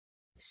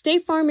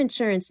State Farm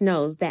Insurance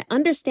knows that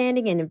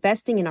understanding and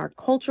investing in our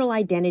cultural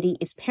identity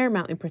is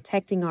paramount in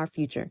protecting our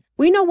future.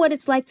 We know what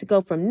it's like to go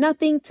from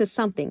nothing to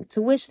something,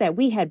 to wish that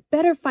we had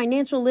better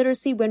financial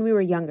literacy when we were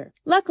younger.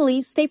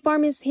 Luckily, State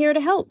Farm is here to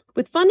help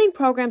with funding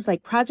programs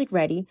like Project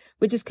Ready,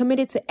 which is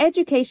committed to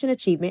education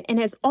achievement and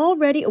has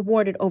already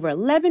awarded over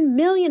 $11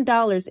 million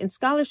in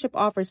scholarship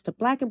offers to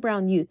Black and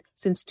brown youth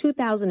since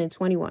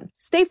 2021.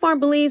 State Farm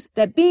believes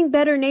that being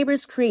better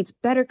neighbors creates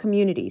better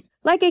communities.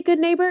 Like a good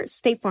neighbor,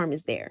 State Farm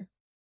is there.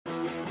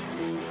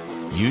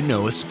 You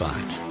know a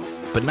spot,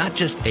 but not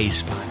just a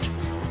spot,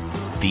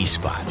 the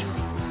spot.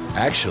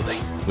 Actually,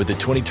 with the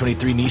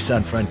 2023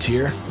 Nissan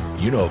Frontier,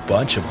 you know a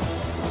bunch of them.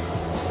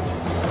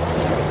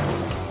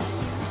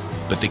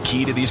 But the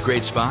key to these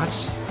great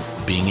spots?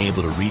 Being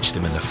able to reach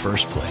them in the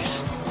first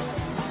place.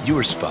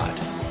 Your spot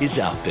is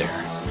out there.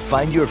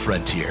 Find your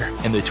Frontier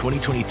in the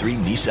 2023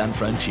 Nissan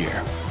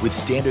Frontier with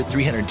standard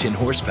 310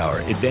 horsepower,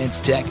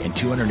 advanced tech, and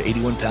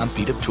 281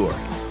 pound-feet of torque.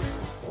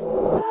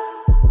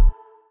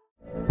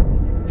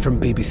 From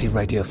BBC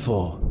Radio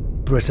 4,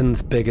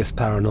 Britain's biggest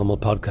paranormal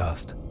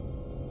podcast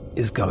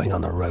is going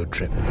on a road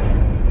trip.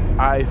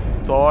 I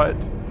thought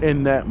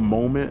in that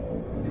moment,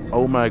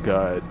 oh my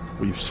God,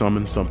 we've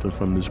summoned something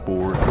from this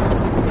board.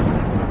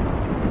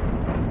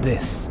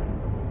 This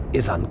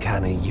is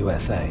Uncanny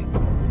USA.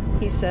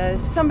 He says,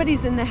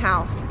 somebody's in the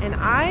house, and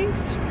I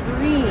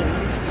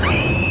screamed.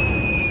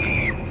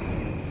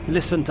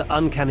 Listen to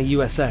Uncanny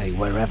USA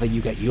wherever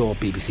you get your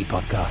BBC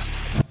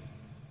podcasts,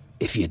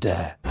 if you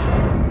dare.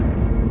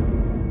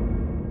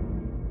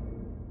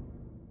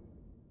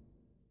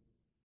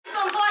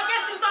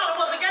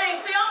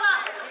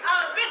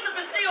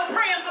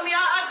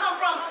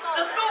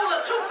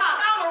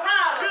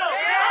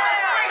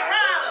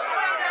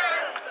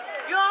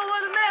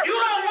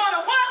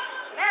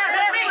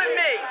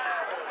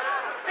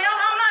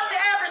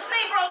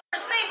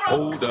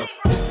 Hold up.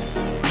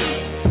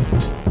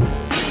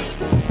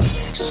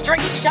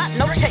 Straight shot,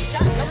 no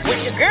chaser.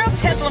 With your girl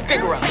Tesla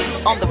Figaro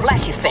on the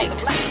Black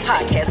Effect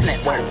Podcast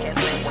Network.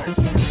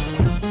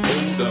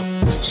 Hold up.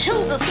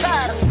 Choose a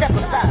side or step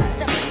aside.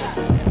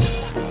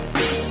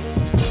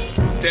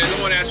 Ted,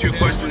 I want to ask you a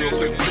question real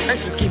quick.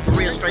 Let's just keep it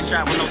real, straight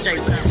shot with no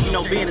chaser. You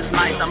know, being is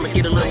nice, I'm gonna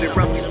get a little bit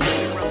rough.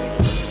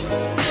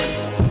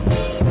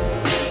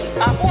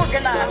 I'm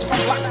organized from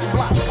block to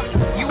block.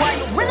 You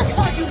ain't with us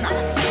or you not.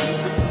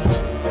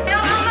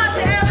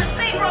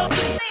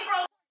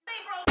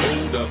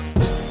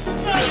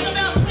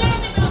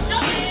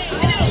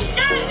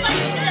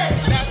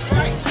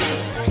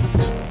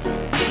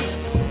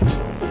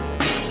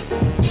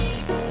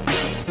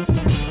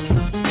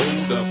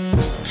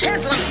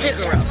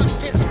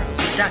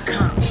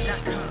 TeslaFigaro.com.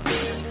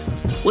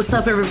 What's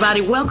up,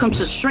 everybody? Welcome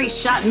to Straight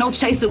Shot, No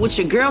Chaser with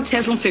your girl,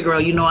 Tesla Figaro.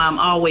 You know I'm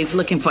always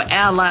looking for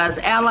allies.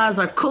 Allies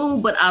are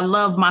cool, but I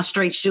love my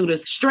straight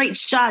shooters. Straight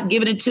shot,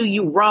 giving it to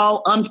you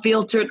raw,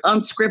 unfiltered,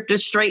 unscripted.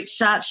 Straight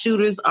shot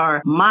shooters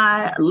are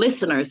my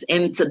listeners.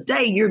 And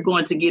today you're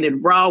going to get it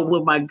raw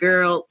with my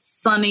girl,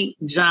 Sunny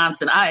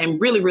Johnson. I am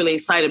really, really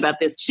excited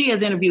about this. She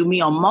has interviewed me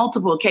on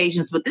multiple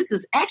occasions, but this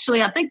is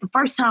actually, I think, the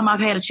first time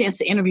I've had a chance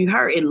to interview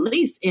her, at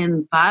least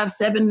in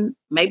 7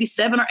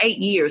 or 8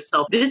 years.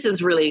 So this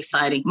is really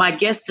exciting. My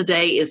guest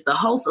today is the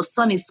host of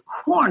Sunny's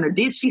Corner.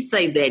 Did she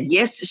say that?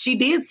 Yes, she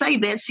did say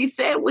that. She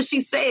said what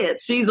she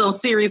said. She's on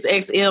Sirius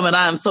XM, and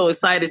I am so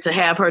excited to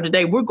have her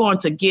today. We're going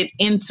to get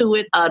into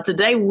it.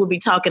 Today, we'll be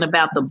talking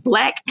about the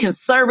Black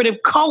Conservative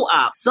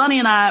Co-op. Sunny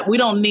and I, we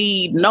don't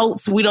need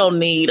notes. We don't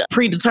need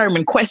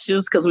predetermined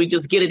questions because we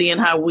just get it in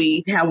how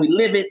we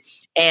live it.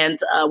 And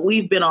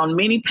we've been on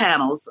many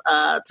panels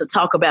to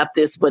talk about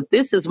this, but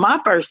this is my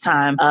first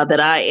time that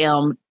I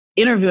am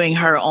interviewing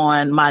her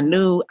on my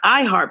new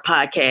iHeart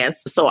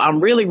podcast. So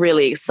I'm really,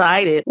 really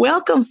excited.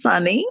 Welcome,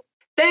 Sunny.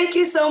 Thank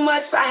you so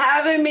much for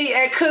having me,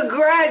 and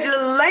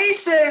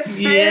congratulations,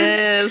 sis.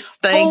 Yes,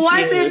 thank you. For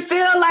once it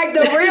feels like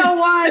the real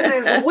ones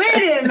is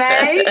winning,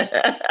 man.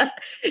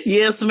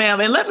 Yes, ma'am.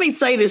 And let me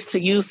say this to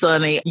you,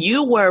 Sunny.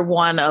 You were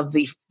one of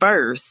the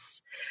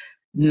first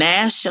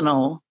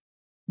national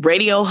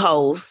radio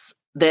hosts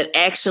that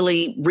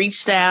actually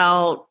reached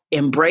out,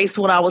 embrace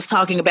what I was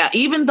talking about,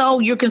 even though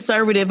you're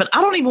conservative. And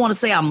I don't even want to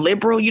say I'm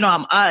liberal. You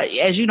know,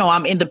 as you know,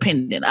 I'm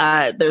independent.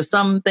 There's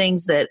some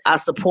things that I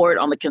support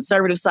on the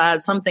conservative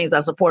side, some things I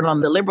support on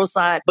the liberal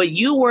side. But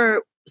you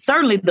were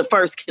certainly the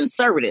first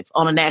conservative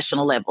on a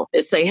national level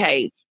to say,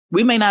 hey,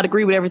 we may not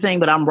agree with everything,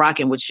 but I'm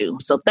rocking with you.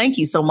 So thank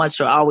you so much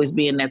for always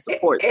being that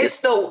support.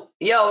 Sis,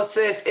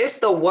 it's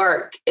the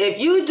work. If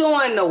you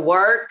doing the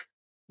work,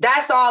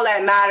 that's all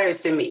that matters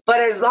to me. But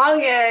as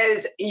long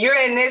as you're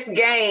in this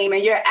game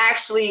and you're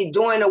actually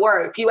doing the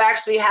work, you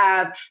actually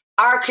have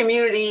our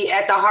community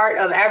at the heart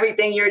of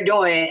everything you're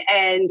doing.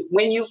 And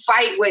when you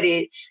fight with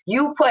it,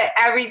 you put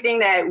everything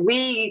that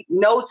we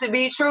know to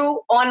be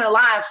true on the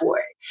line for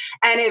it.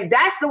 And if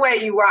that's the way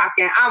you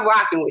rocking, I'm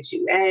rocking with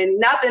you. And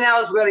nothing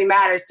else really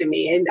matters to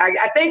me. And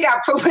I think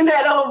I've proven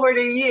that over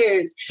the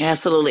years.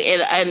 Absolutely.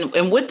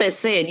 And with that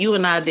said, you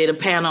and I did a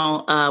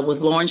panel with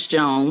Lawrence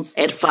Jones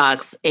at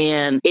Fox,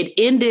 and it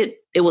ended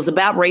it was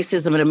about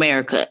racism in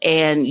America.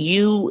 And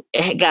you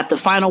got the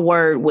final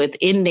word with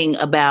ending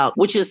about,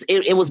 which is,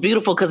 it was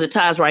beautiful because it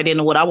ties right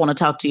into what I want to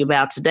talk to you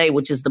about today,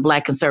 which is the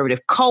Black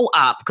conservative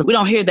co-op, because we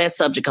don't hear that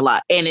subject a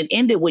lot. And it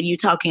ended with you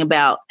talking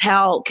about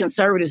how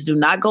conservatives do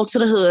not go to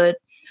the hood.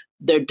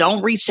 They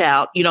don't reach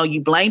out. You know,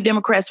 you blame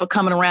Democrats for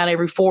coming around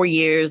every 4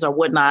 years or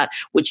whatnot,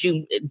 which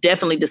you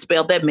definitely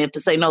dispelled that myth to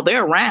say, no,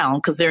 they're around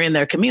because they're in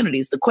their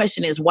communities. The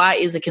question is, why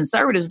is it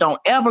conservatives don't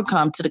ever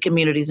come to the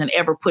communities and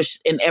ever push,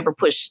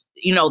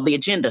 you know, the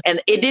agenda?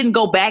 And it didn't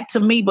go back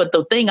to me. But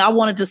the thing I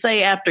wanted to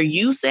say after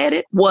you said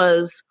it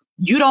was,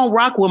 you don't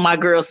rock with my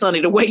girl, Sonny,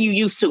 the way you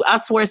used to. I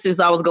swear since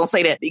I was going to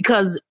say that,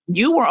 because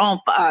you were on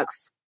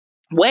Fox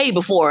way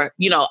before,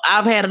 you know,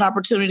 I've had an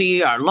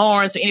opportunity, or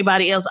Lawrence or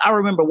anybody else. I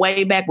remember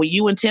way back with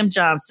you and Tim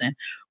Johnson,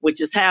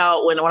 which is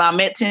how when I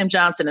met Tim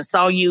Johnson and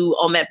saw you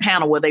on that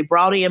panel where they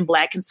brought in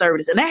Black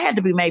conservatives, and that had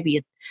to be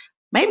maybe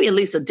at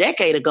least a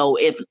decade ago,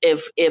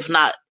 if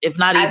not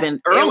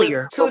even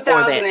earlier. It was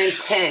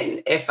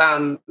 2010, if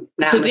I'm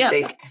not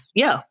mistaken.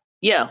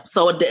 Yeah.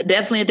 So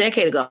definitely a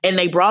decade ago. And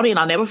they brought in,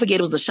 I'll never forget,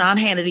 it was a Sean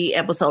Hannity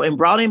episode, and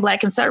brought in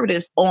Black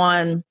conservatives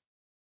on,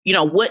 you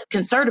know, what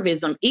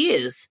conservatism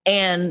is,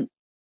 and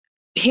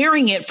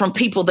hearing it from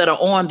people that are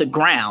on the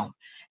ground.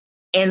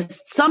 And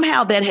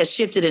somehow that has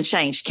shifted and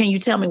changed. Can you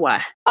tell me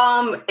why?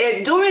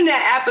 During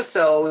that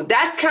episode,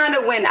 that's kind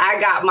of when I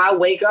got my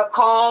wake up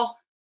call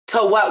to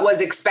what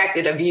was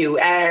expected of you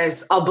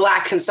as a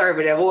Black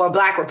conservative or a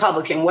Black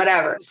Republican,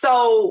 whatever.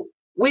 So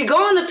we go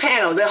on the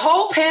panel. The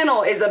whole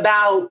panel is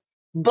about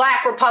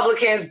Black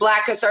Republicans,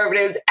 Black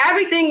conservatives.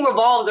 Everything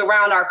revolves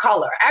around our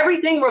color.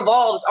 Everything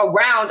revolves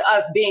around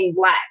us being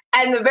Black.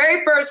 And the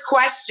very first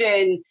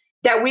question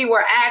that we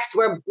were asked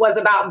was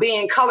about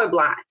being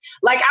colorblind.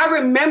 Like, I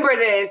remember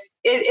this,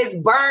 it's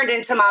burned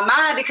into my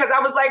mind, because I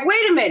was like,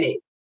 wait a minute.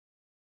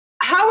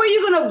 How are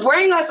you going to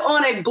bring us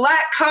on a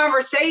Black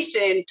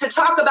conversation to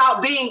talk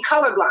about being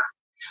colorblind?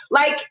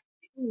 Like,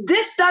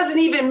 this doesn't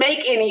even make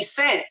any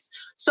sense.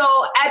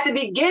 So at the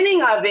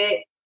beginning of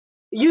it,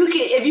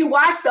 if you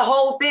watch the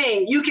whole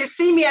thing, you can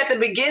see me at the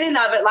beginning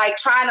of it, like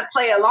trying to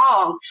play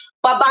along.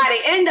 But by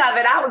the end of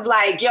it, I was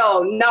like,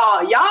 yo,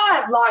 no, y'all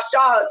have lost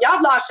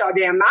y'all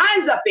damn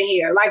minds up in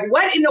here. Like,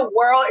 what in the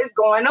world is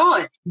going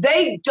on?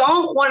 They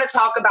don't want to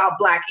talk about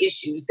Black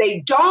issues.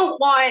 They don't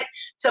want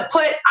to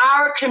put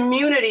our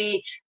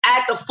community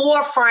at the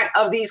forefront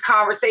of these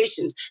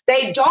conversations.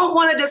 They don't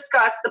want to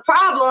discuss the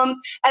problems,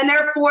 and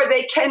therefore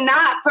they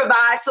cannot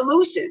provide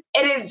solutions.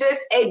 It is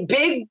just a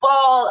big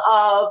ball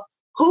of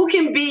who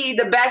can be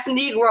the best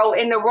Negro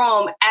in the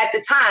room at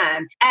the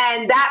time,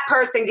 and that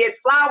person gets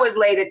flowers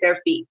laid at their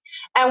feet.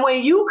 And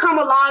when you come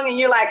along and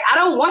you're like, I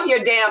don't want your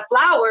damn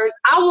flowers,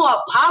 I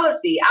want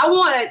policy, I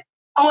want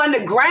on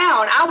the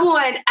ground, I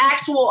want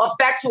actual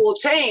effectual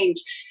change,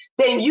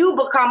 then you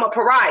become a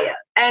pariah.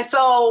 And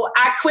so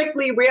I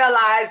quickly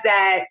realized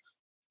that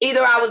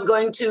either I was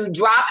going to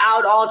drop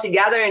out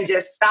altogether and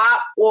just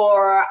stop,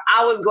 or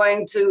I was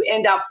going to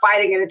end up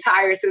fighting an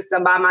entire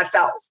system by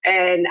myself.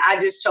 And I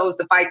just chose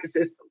to fight the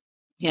system.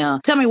 Yeah.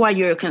 Tell me why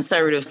you're a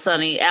conservative,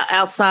 Sonny,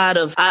 outside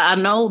of, I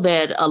know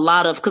that a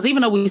lot of, because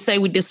even though we say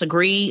we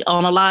disagree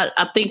on a lot,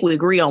 I think we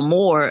agree on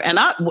more. And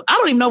I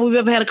don't even know if we've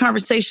ever had a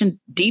conversation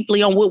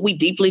deeply on what we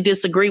deeply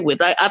disagree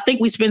with. I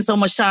think we spend so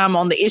much time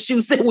on the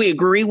issues that we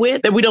agree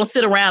with that we don't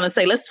sit around and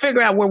say, let's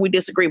figure out where we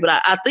disagree. But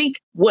I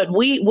think what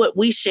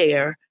we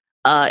share,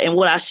 and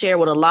what I share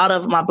with a lot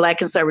of my Black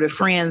conservative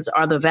friends,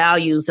 are the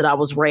values that I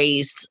was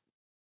raised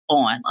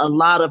on. A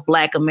lot of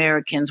Black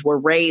Americans were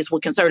raised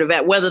with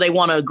conservative, whether they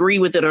want to agree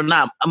with it or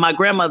not. My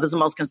grandmother's the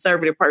most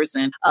conservative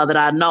person that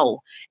I know,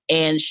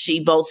 and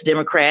she votes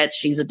Democrat.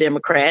 She's a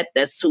Democrat.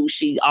 That's who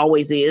she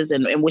always is,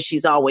 and what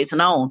she's always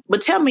known.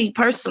 But tell me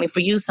personally, for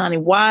you, Sonny,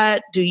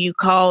 why do you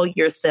call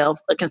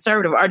yourself a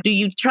conservative? Or do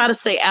you try to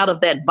stay out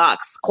of that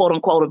box, quote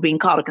unquote, of being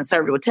called a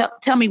conservative?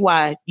 Tell me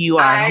why you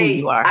are who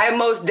you are. I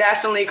most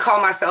definitely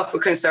call myself a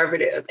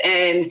conservative,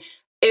 and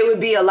it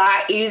would be a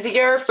lot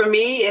easier for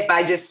me if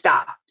I just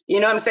stopped. You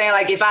know what I'm saying?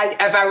 Like, if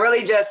I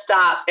really just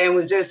stopped and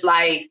was just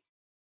like,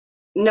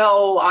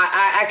 no,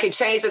 I could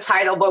change the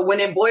title, but when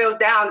it boils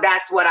down,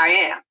 that's what I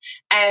am.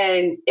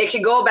 And I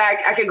could go back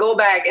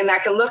and I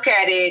can look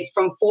at it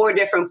from 4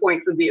 different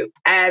points of view,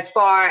 as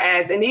far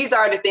as, and these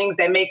are the things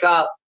that make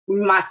up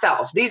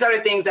myself. These are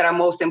the things that are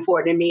most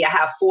important to me. I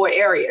have 4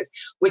 areas,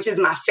 which is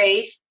my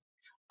faith,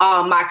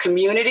 my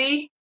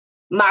community,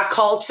 my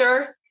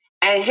culture,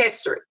 and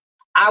history.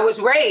 I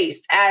was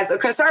raised as a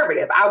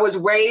conservative. I was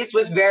raised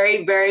with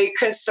very, very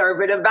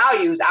conservative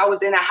values. I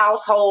was in a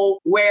household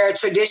where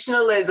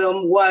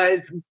traditionalism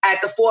was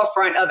at the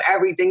forefront of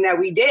everything that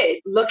we did,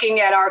 looking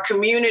at our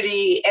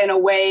community in a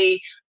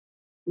way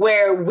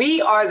where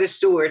we are the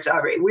stewards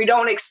of it. We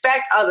don't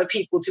expect other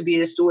people to be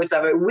the stewards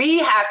of it. We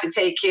have to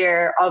take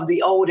care of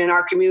the old in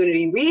our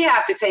community. We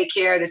have to take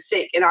care of the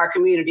sick in our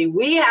community.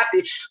 We have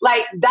to,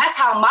 like, that's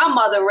how my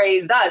mother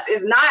raised us.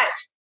 It's not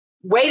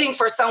waiting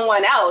for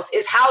someone else.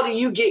 Is how do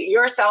you get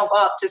yourself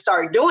up to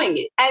start doing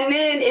it? And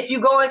then if you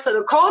go into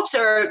the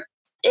culture,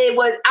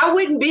 I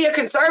wouldn't be a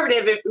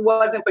conservative if it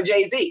wasn't for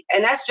Jay-Z.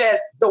 And that's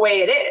just the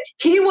way it is.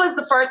 He was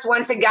the first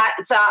one to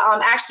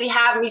actually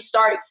have me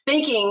start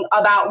thinking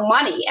about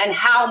money and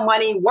how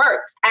money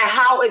works and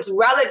how it's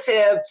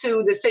relative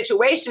to the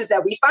situations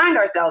that we find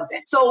ourselves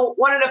in. So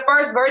one of the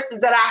first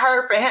verses that I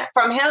heard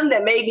from him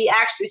that made me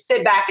actually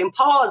sit back and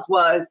pause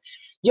was,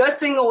 your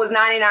single was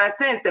 99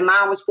 cents and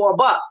mine was $4.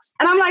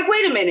 And I'm like,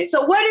 wait a minute.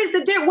 So what is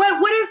the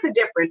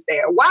difference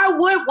there? Why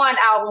would one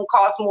album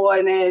cost more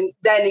than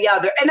the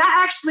other? And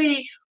I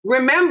actually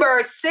remember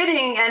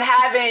sitting and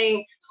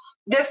having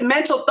this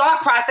mental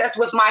thought process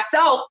with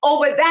myself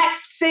over that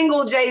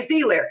single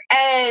Jay-Z lyric.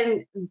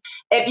 And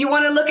if you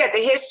want to look at the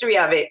history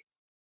of it,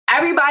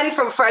 everybody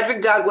from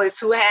Frederick Douglass,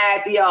 who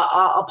had the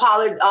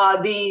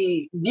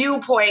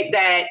viewpoint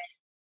that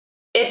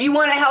if you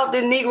want to help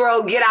the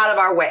Negro, get out of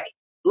our way.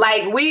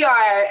 Like, we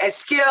are as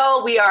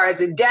skilled, we are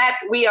as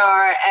adept, we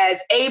are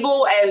as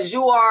able as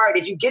you are.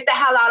 If you get the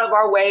hell out of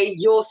our way,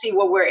 you'll see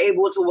what we're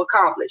able to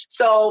accomplish.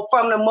 So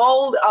from the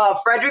mold of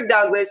Frederick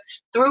Douglass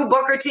through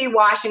Booker T.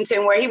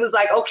 Washington, where he was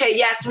like, okay,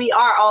 yes, we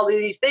are all of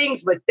these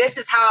things, but this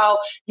is how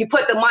you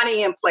put the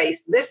money in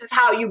place. This is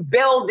how you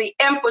build the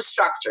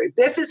infrastructure.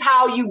 This is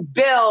how you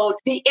build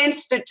the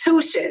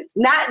institutions,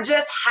 not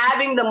just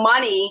having the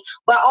money,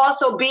 but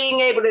also being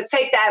able to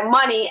take that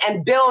money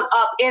and build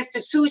up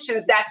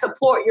institutions that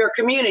support your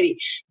community.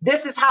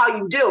 This is how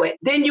you do it.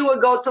 Then you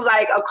would go to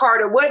like a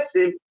Carter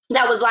Woodson.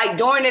 That was like,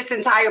 during this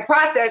entire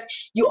process,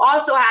 you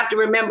also have to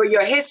remember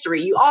your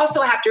history. You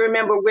also have to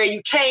remember where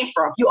you came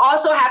from. You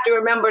also have to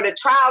remember the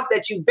trials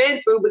that you've been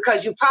through,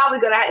 because you're probably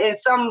going to, at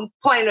some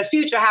point in the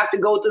future, have to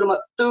go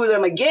through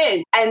them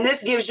again. And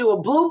this gives you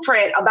a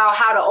blueprint about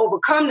how to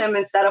overcome them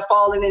instead of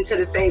falling into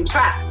the same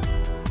traps.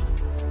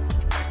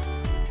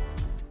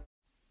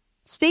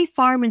 State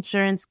Farm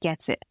Insurance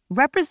gets it.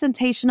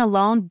 Representation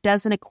alone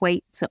doesn't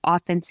equate to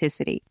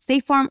authenticity.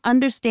 State Farm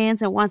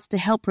understands and wants to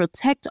help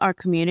protect our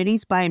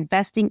communities by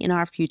investing in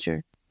our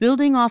future,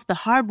 building off the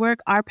hard work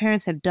our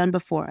parents have done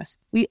before us.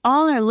 We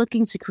all are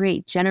looking to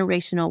create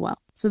generational wealth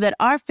so that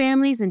our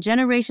families and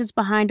generations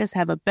behind us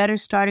have a better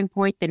starting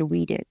point than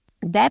we did.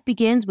 That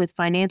begins with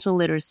financial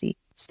literacy.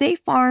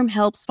 State Farm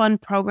helps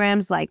fund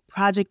programs like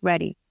Project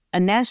Ready, a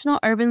National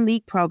Urban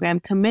League program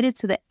committed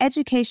to the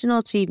educational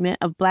achievement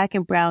of Black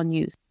and Brown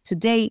youth. To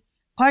date,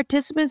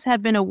 participants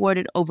have been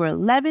awarded over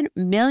 $11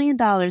 million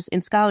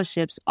in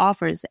scholarships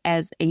offers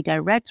as a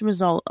direct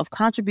result of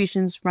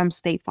contributions from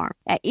State Farm.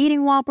 At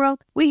Eating While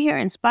Broke, we hear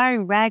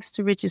inspiring rags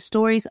to riches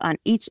stories on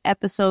each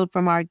episode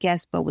from our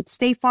guests, but with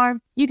State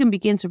Farm, you can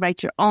begin to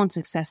write your own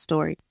success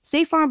story.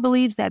 State Farm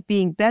believes that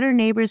being better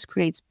neighbors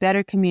creates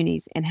better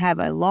communities and have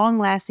a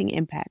long-lasting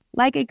impact.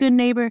 Like a good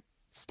neighbor,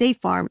 State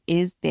Farm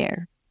is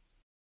there.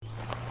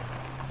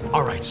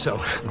 All right, so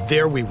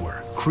there we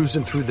were,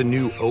 cruising through the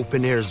new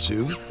open-air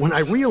zoo, when I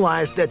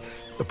realized that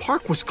the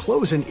park was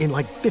closing in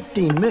like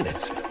 15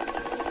 minutes.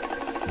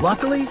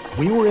 Luckily,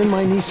 we were in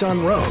my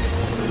Nissan Rogue.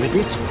 With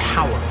its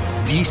powerful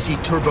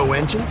VC turbo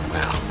engine,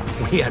 well,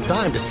 we had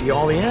time to see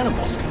all the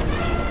animals.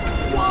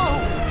 Whoa!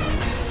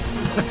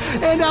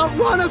 And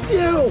outrun a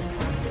few!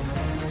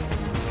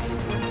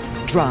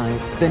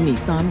 Drive the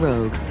Nissan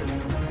Rogue.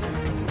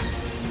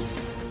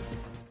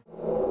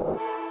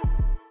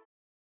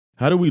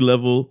 How do we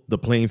level the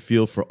playing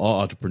field for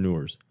all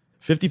entrepreneurs?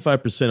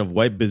 55% of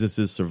white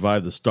businesses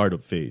survive the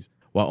startup phase,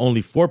 while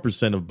only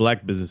 4% of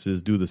black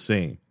businesses do the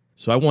same.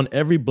 So I want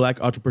every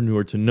black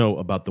entrepreneur to know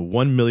about the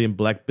 1 Million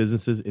Black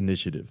Businesses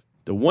Initiative.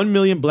 The 1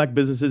 Million Black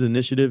Businesses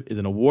Initiative is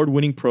an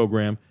award-winning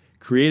program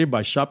created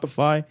by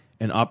Shopify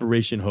and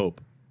Operation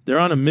Hope. They're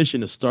on a mission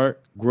to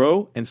start,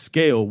 grow, and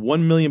scale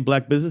 1 million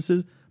black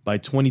businesses by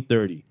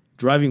 2030,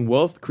 driving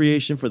wealth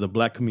creation for the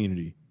black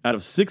community. Out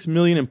of 6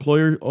 million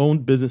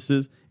employer-owned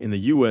businesses in the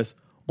U.S.,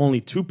 only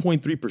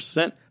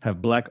 2.3%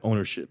 have black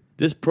ownership.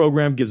 This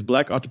program gives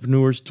black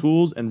entrepreneurs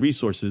tools and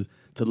resources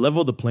to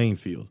level the playing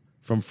field,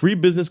 from free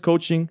business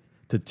coaching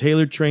to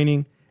tailored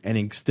training and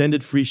an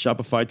extended free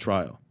Shopify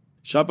trial.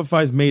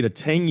 Shopify's made a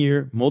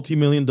 10-year,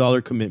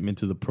 multi-million-dollar commitment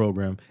to the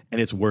program, and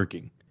it's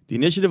working. The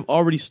initiative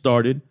already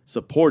started,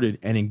 supported,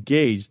 and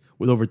engaged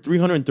with over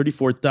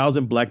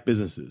 334,000 black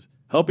businesses,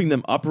 helping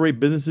them operate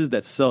businesses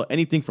that sell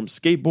anything from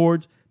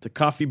skateboards to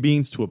coffee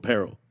beans to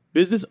apparel.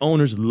 Business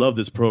owners love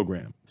this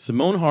program.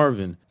 Simone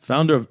Harvin,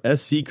 founder of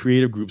SC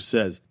Creative Group,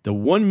 says, "The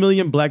 1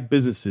 Million Black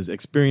Businesses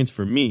experience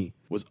for me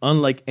was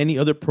unlike any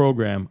other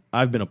program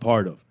I've been a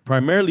part of,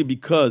 primarily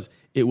because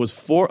it was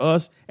for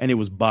us and it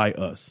was by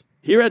us."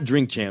 Here at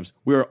Drink Champs,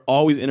 we are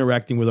always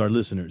interacting with our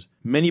listeners,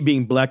 many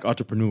being black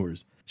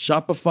entrepreneurs.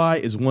 Shopify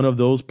is one of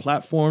those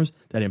platforms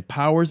that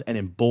empowers and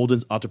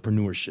emboldens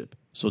entrepreneurship.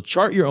 So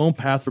chart your own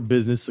path for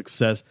business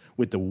success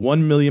with the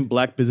 1 Million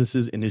Black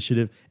Businesses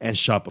Initiative and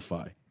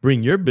Shopify.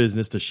 Bring your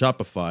business to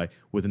Shopify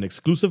with an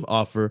exclusive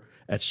offer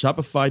at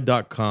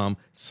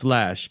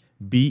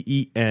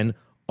shopify.com/BEN,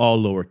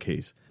 all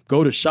lowercase.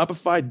 Go to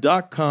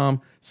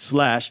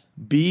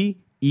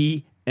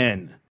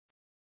shopify.com/BEN.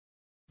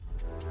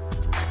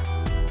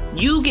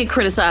 You get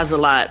criticized a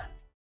lot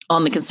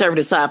on the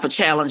conservative side for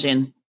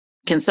challenging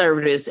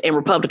conservatives and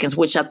Republicans,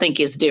 which I think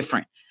is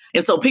different.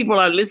 And so people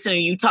are listening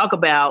to you talk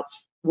about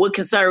what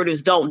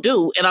conservatives don't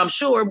do. And I'm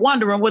sure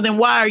wondering, well, then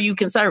why are you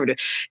conservative?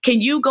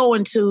 Can you go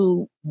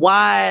into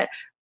why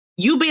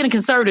you being a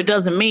conservative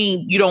doesn't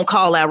mean you don't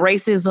call out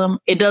racism?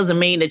 It doesn't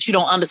mean that you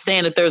don't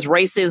understand that there's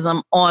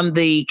racism on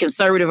the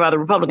conservative or the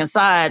Republican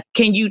side.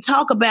 Can you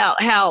talk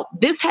about how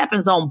this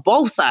happens on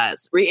both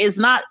sides? It's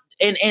not,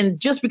 and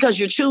just because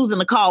you're choosing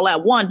to call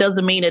out one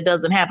doesn't mean it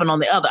doesn't happen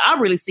on the other. I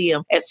really see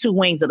them as two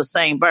wings of the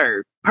same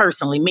bird,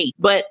 personally, me.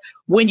 But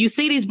when you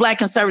see these Black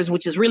conservatives,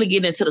 which is really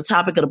getting into the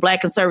topic of the Black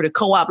conservative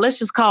co-op, let's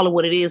just call it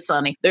what it is,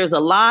 Sonny. There's a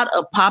lot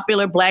of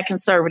popular Black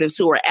conservatives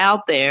who are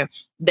out there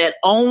that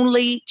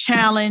only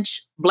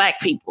challenge Black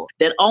people,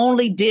 that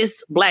only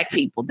diss Black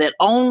people, that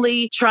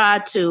only try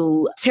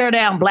to tear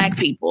down Black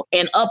people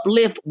and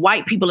uplift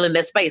white people in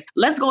that space.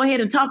 Let's go ahead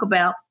and talk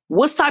about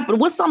what's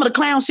some of the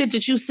clown shit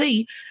that you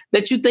see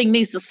that you think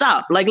needs to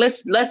stop. Like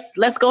let's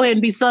go ahead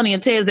and be Sonny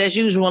and Tez as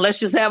usual. And let's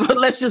just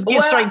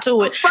get straight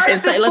to it and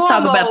say let's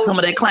talk about some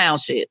of that clown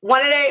shit.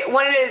 One of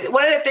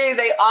the things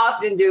they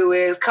often do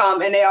is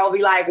come and they'll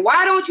be like,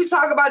 "Why don't you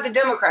talk about the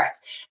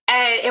Democrats?"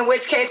 And in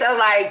which case I'm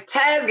like,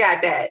 Tez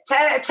got that.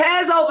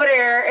 Tez over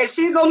there, and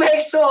she's gonna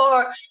make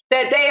sure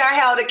that they are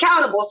held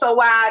accountable. So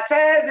while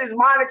Tez is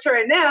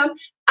monitoring them,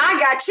 I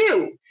got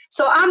you.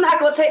 So I'm not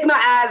going to take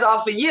my eyes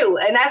off of you.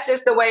 And that's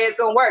just the way it's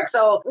going to work.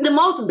 So the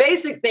most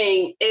basic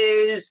thing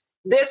is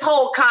this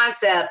whole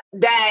concept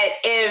that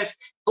if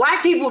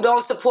Black people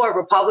don't support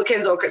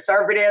Republicans or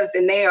conservatives,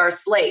 then they are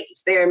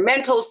slaves. They are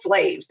mental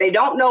slaves. They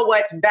don't know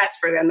what's best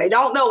for them. They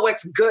don't know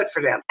what's good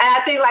for them. And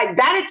I think like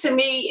that to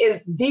me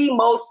is the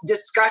most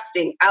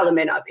disgusting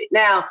element of it.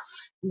 Now,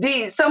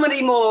 some of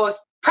the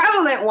most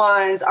prevalent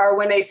ones are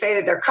when they say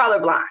that they're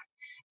colorblind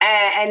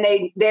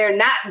and they're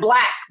not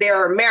Black,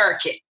 they're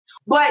American.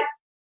 But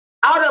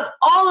out of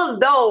all of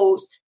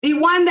those, the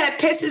one that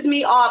pisses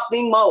me off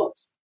the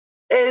most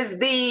is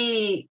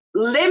the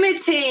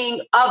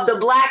limiting of the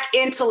Black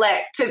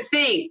intellect to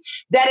think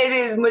that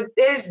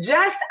it's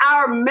just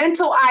our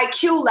mental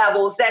IQ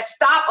levels that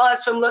stop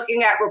us from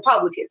looking at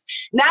Republicans,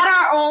 not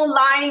our own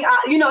lying,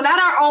 not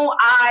our own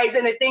eyes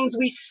and the things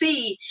we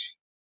see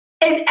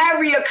in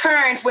every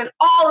occurrence when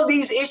all of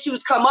these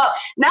issues come up,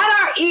 not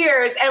our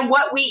ears and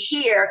what we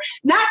hear,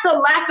 not the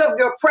lack of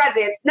your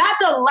presence, not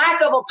the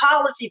lack of a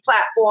policy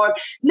platform,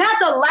 not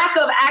the lack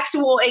of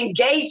actual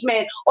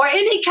engagement or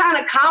any kind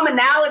of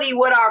commonality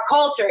with our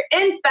culture.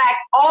 In fact,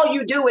 all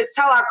you do is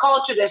tell our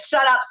culture to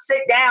shut up,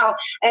 sit down,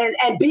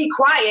 and be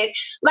quiet.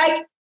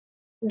 Like,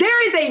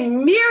 there is a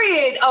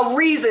myriad of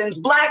reasons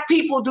Black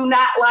people do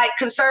not like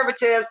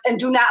conservatives and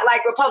do not like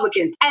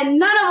Republicans. And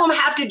none of them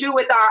have to do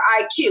with our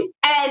IQ.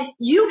 And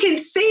you can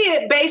see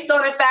it based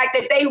on the fact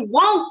that they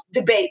won't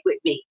debate with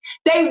me.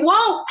 They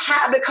won't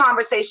have the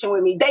conversation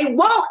with me. They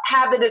won't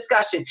have the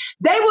discussion.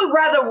 They would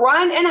rather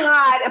run and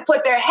hide and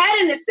put their head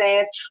in the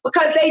sands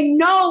because they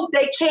know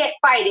they can't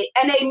fight it.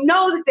 And they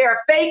know that they're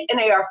fake and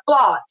they are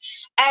flawed.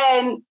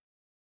 And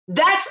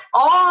that's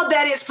all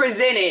that is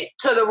presented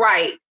to the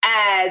right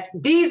as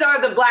these are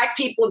the Black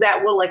people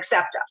that will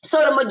accept us.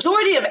 So the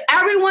majority of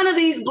every one of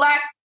these Black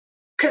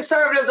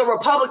conservatives or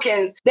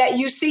Republicans that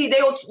you see,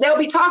 they'll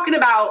be talking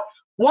about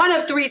one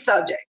of three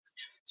subjects.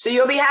 So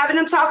you'll be having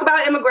them talk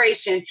about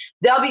immigration,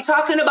 they'll be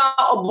talking about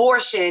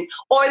abortion,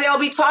 or they'll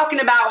be talking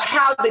about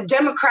how the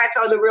Democrats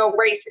are the real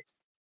racists.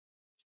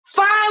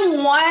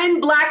 Find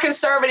one Black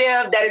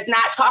conservative that is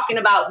not talking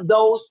about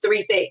those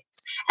three things.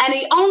 And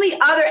the only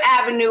other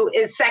avenue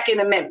is Second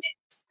Amendment.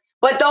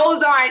 But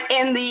those aren't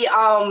in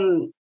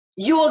the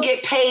you will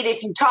get paid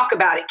if you talk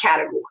about it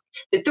category.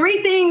 The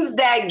three things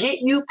that get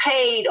you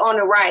paid on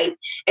the right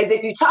is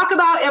if you talk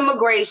about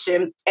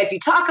immigration, if you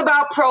talk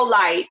about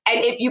pro-life, and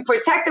if you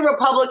protect the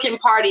Republican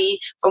Party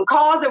from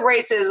calls of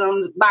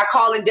racism by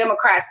calling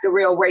Democrats the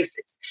real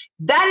racists.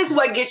 That is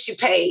what gets you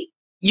paid.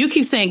 You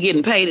keep saying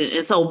getting paid.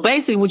 And so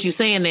basically what you're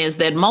saying is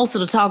that most of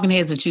the talking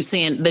heads that you're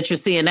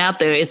seeing out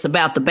there, it's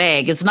about the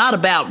bag. It's not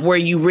about where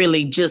you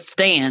really just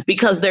stand,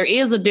 because there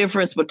is a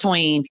difference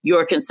between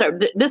your concern.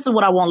 This is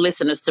what I want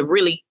listeners to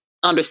really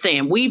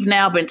understand. We've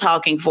now been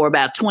talking for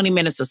about 20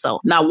 minutes or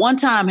so. Now, one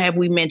time have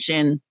we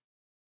mentioned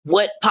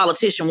what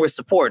politician we're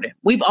supporting.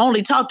 We've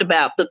only talked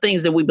about the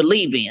things that we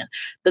believe in.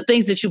 The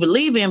things that you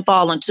believe in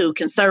fall into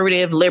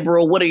conservative,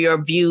 liberal. What are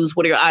your views?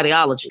 What are your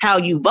ideology? How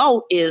you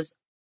vote is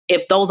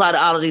if those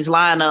ideologies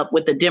line up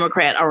with the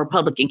Democrat or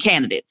Republican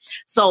candidate.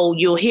 So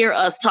you'll hear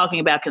us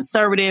talking about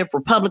conservative,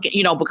 Republican,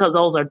 because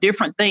those are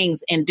different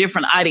things and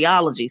different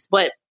ideologies.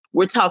 But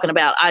we're talking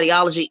about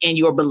ideology and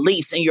your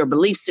beliefs and your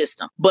belief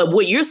system. But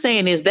what you're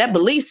saying is that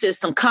belief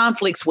system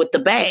conflicts with the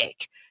bag.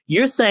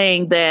 You're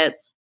saying that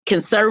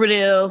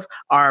conservative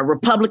or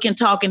Republican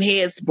talking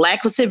heads, Black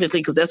specifically,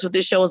 because that's what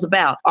this show is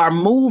about, are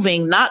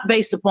moving not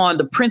based upon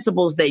the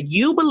principles that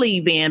you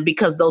believe in,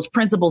 because those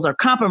principles are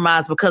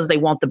compromised because they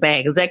want the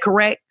bag. Is that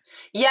correct?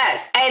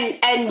 Yes.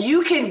 And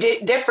you can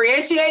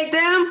differentiate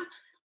them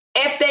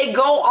if they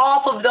go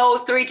off of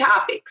those 3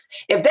 topics.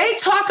 If they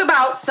talk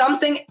about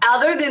something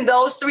other than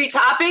those 3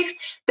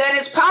 topics, then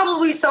it's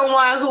probably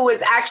someone who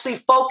is actually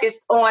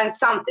focused on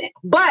something.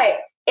 But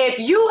if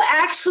you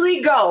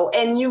actually go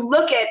and you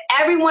look at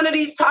every one of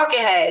these talking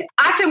heads,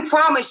 I can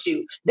promise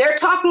you they're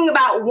talking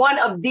about one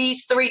of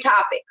these 3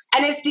 topics.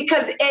 And it's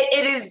because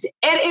it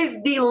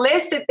is the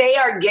list that they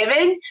are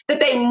given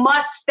that they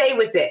must stay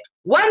with it.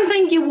 One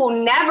thing you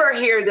will never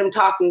hear them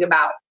talking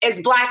about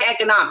is Black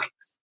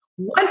economics.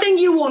 One thing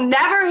you will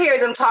never hear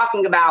them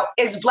talking about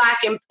is Black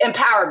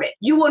empowerment.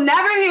 You will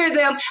never hear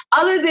them,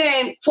 other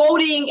than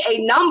quoting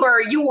a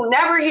number, you will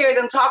never hear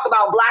them talk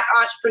about Black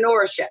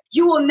entrepreneurship.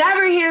 You will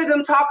never hear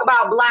them talk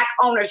about Black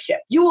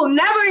ownership. You will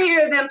never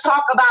hear them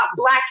talk about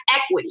Black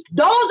equity.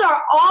 Those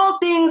are all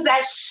things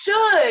that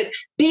should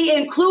be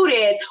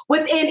included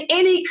within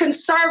any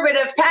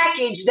conservative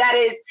package that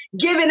is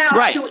given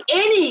out to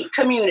any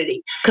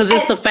community. Because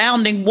it's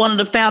one of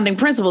the founding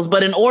principles.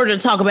 But in order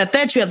to talk about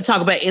that, you have to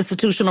talk about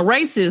institutional racism.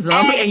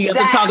 Exactly. And you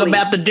have to talk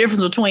about the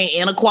difference between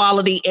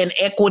inequality and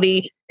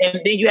equity. And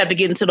then you have to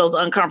get into those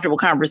uncomfortable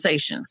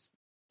conversations.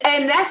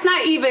 And that's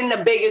not even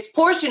the biggest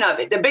portion of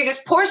it. The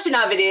biggest portion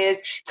of it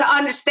is to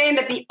understand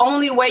that the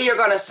only way you're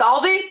going to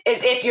solve it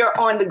is if you're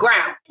on the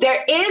ground.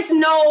 There is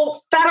no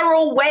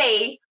federal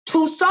way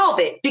to solve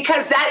it,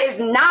 because that is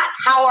not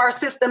how our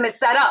system is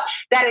set up.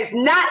 That is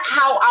not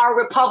how our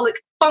republic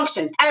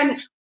functions. And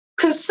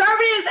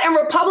conservatives and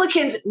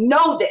Republicans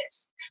know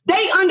this.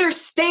 They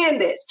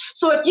understand this.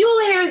 So if you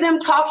hear them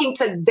talking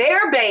to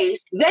their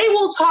base, they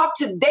will talk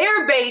to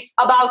their base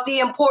about the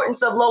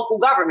importance of local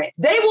government.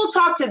 They will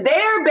talk to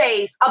their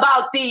base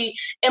about the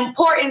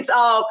importance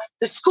of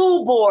the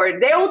school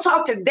board. They will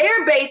talk to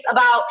their base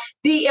about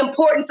the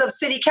importance of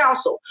city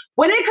council.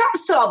 When it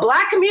comes to a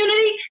Black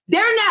community,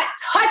 they're not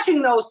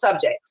touching those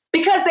subjects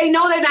because they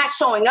know they're not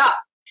showing up.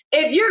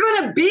 If you're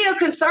going to be a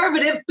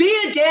conservative, be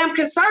a damn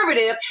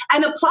conservative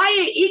and apply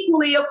it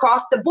equally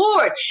across the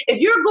board. If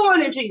you're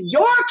going into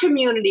your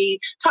community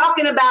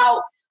talking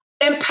about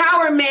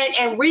empowerment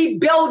and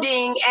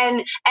rebuilding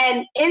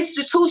and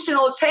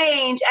institutional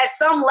change at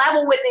some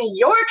level within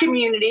your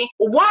community,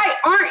 why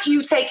aren't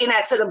you taking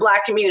that to the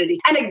Black community?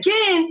 And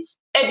again,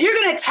 if you're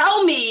going to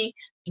tell me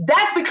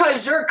that's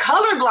because you're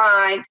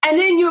colorblind, and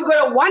then you're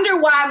going to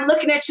wonder why I'm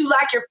looking at you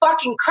like you're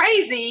fucking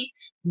crazy,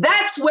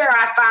 that's where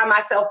I find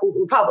myself with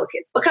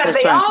Republicans, because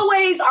they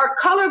always are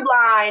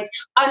colorblind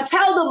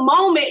until the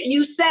moment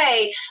you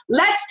say,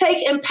 let's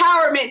take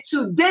empowerment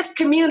to this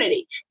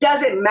community.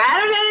 Does it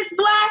matter that it's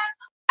Black?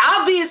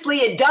 Obviously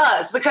it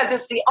does, because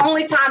it's the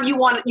only time you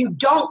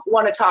don't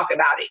want to talk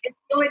about it. It's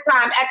the only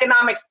time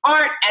economics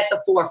aren't at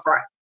the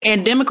forefront.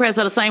 And Democrats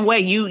are the same way.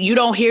 You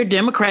don't hear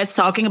Democrats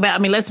talking about,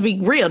 I mean, let's be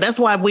real. That's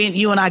why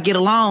you and I get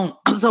along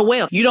so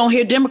well. You don't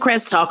hear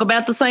Democrats talk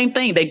about the same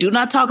thing. They do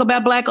not talk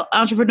about Black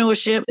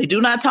entrepreneurship. They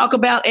do not talk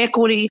about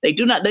equity. They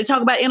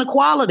talk about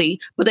inequality,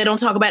 but they don't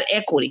talk about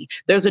equity.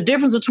 There's a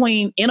difference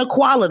between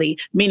inequality,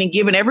 meaning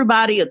giving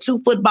everybody a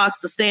 2-foot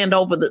box to stand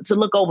over to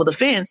look over the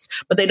fence,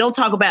 but they don't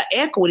talk about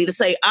equity to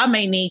say, I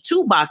may need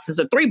 2 boxes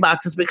or 3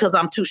 boxes because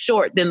I'm too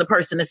short than the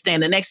person that's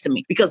standing next to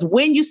me. Because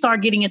when you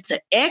start getting into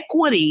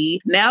equity,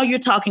 now you're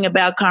talking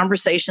about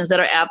conversations that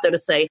are out there to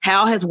say,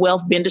 how has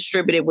wealth been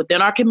distributed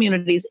within our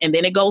communities? And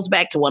then it goes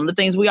back to one of the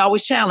things we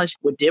always challenge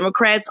with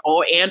Democrats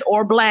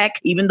or Black,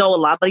 even though a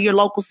lot of your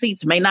local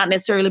seats may not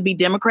necessarily be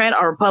Democrat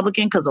or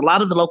Republican, because a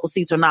lot of the local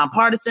seats are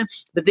nonpartisan.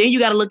 But then you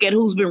got to look at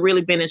who's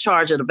really been in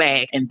charge of the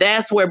bag. And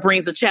that's where it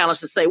brings a challenge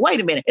to say, wait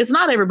a minute, it's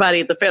not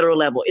everybody at the federal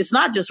level. It's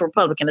not just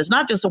Republican. It's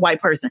not just a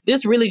white person.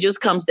 This really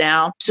just comes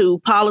down to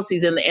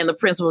policies and the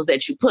principles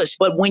that you push.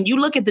 But when you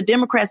look at the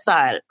Democrat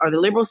side or the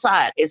liberal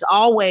side, it's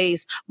always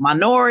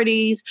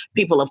minorities,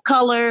 people of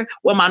color.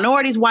 Well,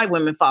 minorities, white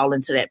women fall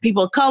into that.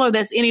 People of color,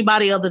 that's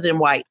anybody other than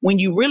white. When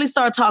you really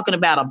start talking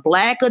about a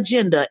Black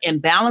agenda and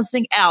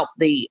balancing out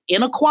the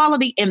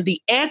inequality and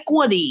the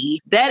equity,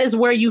 that is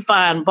where you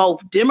find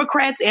both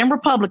Democrats and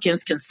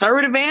Republicans,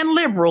 conservative and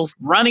liberals,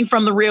 running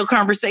from the real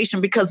conversation,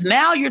 because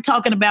now you're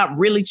talking about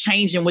really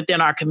changing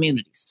within our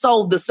communities.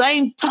 So the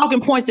same talking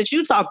points that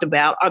you talked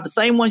about are the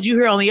same ones you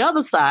hear on the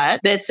other side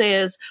that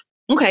says,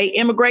 okay,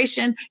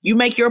 immigration, you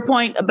make your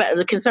point about,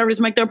 the conservatives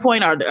make their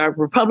point, or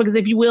Republicans,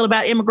 if you will,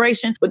 about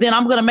immigration. But then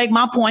I'm going to make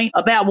my point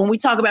about when we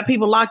talk about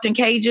people locked in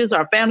cages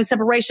or family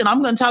separation,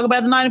 I'm going to talk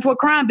about the 94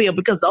 crime bill,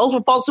 because those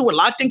were folks who were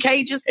locked in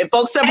cages and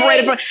folks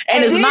separated from,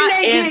 and it's then not.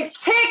 They get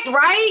ticked,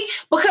 right?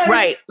 Because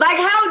like,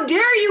 how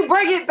dare you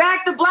bring it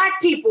back to Black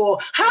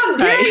people? How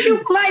dare you,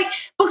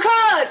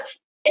 because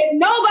if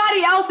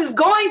nobody else is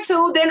going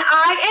to, then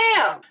I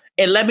am.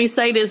 And let me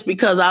say this,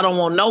 because I don't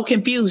want no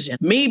confusion.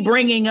 Me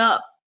bringing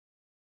up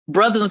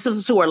brothers and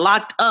sisters who are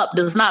locked up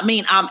does not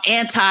mean I'm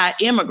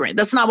anti-immigrant.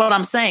 That's not what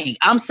I'm saying.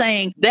 I'm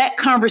saying that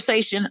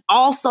conversation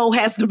also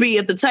has to be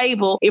at the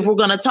table if we're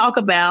going to talk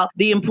about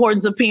the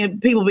importance of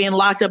people being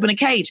locked up in a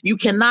cage. You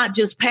cannot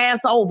just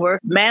pass over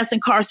mass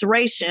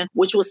incarceration,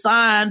 which was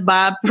signed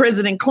by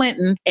President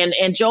Clinton,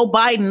 and Joe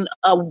Biden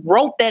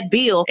wrote that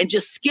bill, and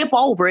just skip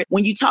over it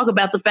when you talk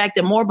about the fact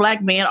that more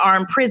Black men are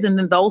in prison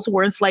than those who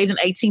were enslaved in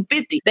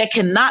 1850. That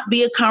cannot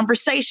be a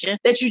conversation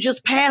that you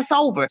just pass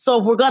over. So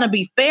if we're going to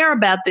be fair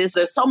about this,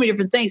 there's so many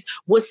different things.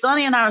 What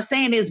Sonny and I are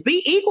saying is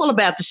be equal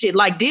about the shit.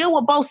 Like, deal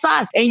with both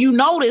sides. And you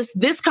notice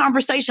this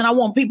conversation, I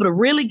want people to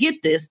really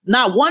get this.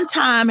 Not one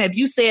time have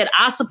you said,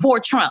 I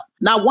support Trump.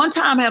 Not one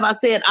time have I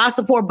said, I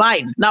support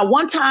Biden. Not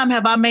one time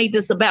have I made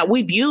this about,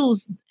 we've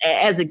used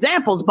as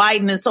examples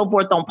Biden and so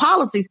forth on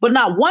policies, but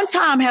not one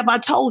time have I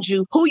told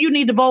you who you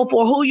need to vote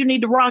for, who you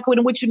need to rock with,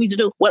 and what you need to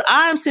do. What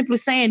I'm simply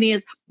saying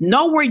is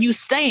know where you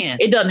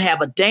stand. It doesn't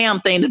have a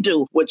damn thing to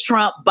do with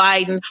Trump,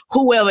 Biden,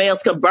 whoever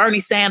else, Bernie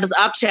Sanders.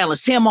 I've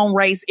challenged him on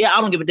race. Yeah, I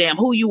don't give a damn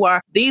who you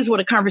are. These were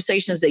the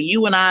conversations that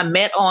you and I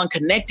met on,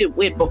 connected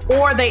with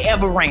before they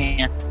ever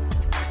ran.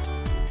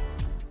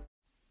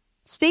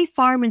 State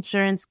Farm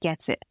Insurance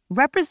gets it.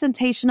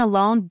 Representation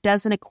alone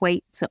doesn't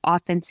equate to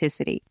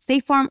authenticity.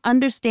 State Farm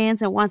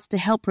understands and wants to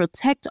help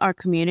protect our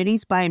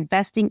communities by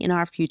investing in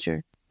our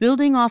future,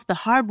 building off the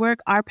hard work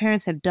our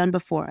parents have done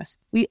before us.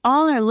 We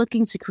all are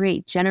looking to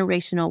create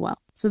generational wealth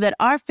so that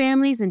our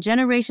families and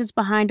generations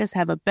behind us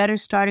have a better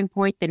starting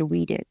point than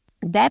we did.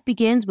 That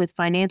begins with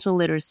financial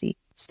literacy.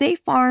 State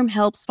Farm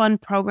helps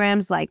fund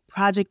programs like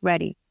Project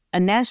Ready, a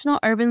National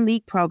Urban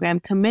League program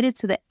committed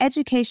to the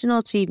educational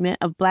achievement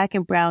of Black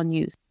and Brown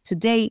youth. To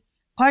date,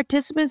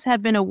 participants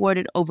have been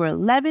awarded over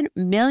 $11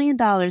 million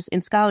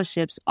in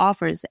scholarships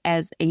offers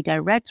as a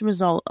direct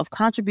result of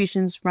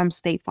contributions from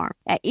State Farm.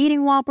 At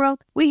Eating While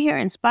Broke, we hear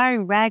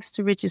inspiring rags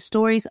to riches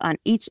stories on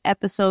each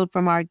episode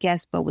from our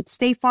guests, but with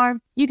State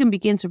Farm, you can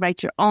begin to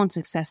write your own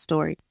success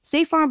story.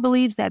 State Farm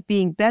believes that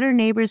being better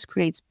neighbors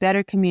creates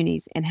better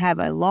communities and have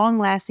a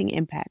long-lasting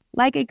impact.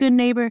 Like a good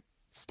neighbor,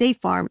 State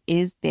Farm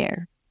is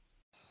there.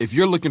 If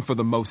you're looking for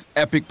the most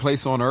epic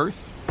place on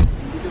Earth,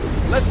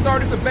 let's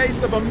start at the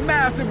base of a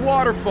massive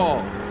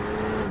waterfall.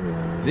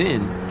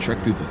 Then trek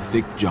through the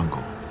thick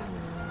jungle.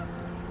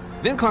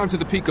 Then climb to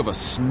the peak of a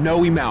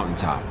snowy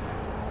mountaintop.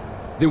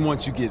 Then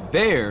once you get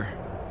there,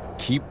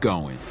 keep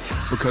going.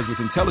 Because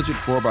with intelligent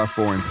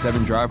 4x4 and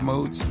 7 drive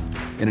modes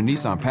and a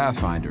Nissan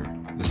Pathfinder,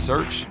 the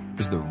search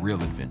is the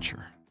real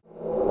adventure.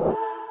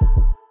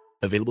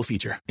 Available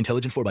feature.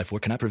 Intelligent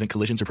 4x4 cannot prevent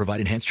collisions or provide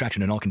enhanced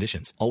traction in all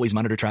conditions. Always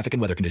monitor traffic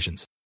and weather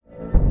conditions.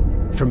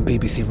 From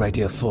BBC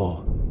Radio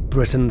 4,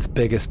 Britain's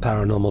biggest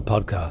paranormal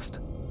podcast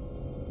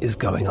is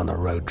going on a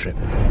road trip.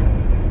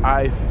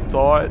 I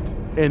thought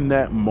in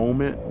that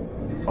moment,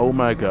 oh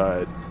my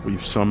God,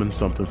 we've summoned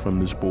something from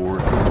this board.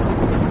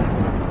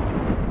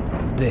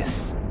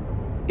 This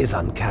is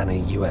Uncanny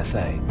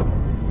USA.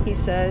 He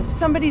says,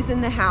 somebody's in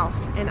the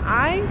house, and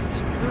I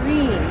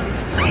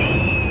screamed.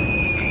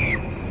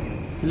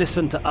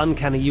 Listen to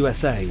Uncanny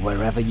USA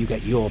wherever you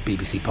get your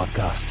BBC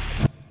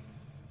podcasts,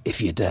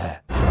 if you dare.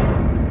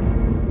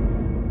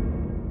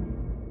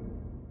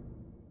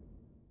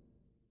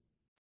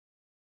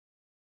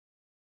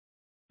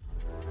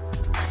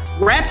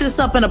 Wrap this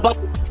up in a bow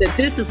that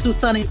this is who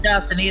Sonny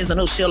Johnson is and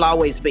who she'll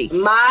always be.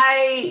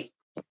 My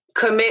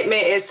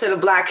commitment is to the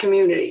Black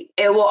community.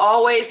 It will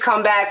always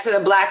come back to the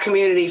Black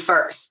community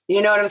first.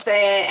 You know what I'm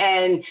saying?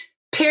 And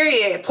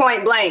period,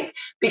 point blank,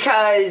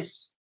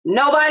 because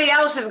nobody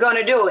else is going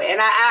to do it. And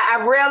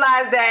I've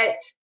realized that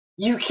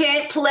you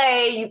can't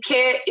play, you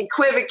can't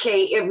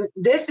equivocate. If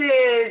this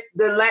is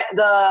the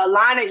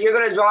line that you're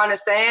going to draw in the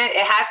sand,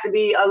 it has to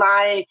be a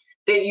line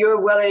that you're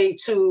willing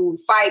to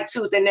fight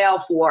tooth and nail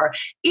for,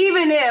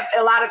 even if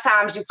a lot of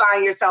times you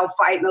find yourself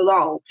fighting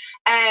alone.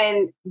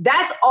 And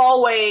that's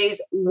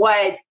always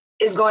what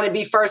is going to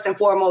be first and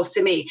foremost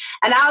to me.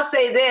 And I'll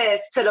say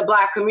this to the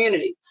Black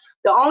community.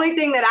 The only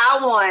thing that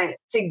I want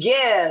to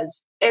give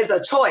is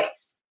a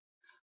choice.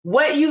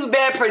 What you've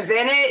been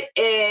presented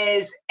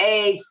is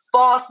a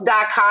false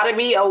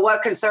dichotomy of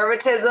what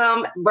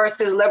conservatism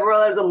versus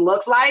liberalism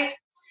looks like.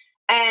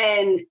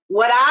 And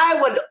what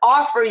I would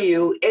offer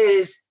you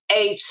is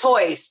a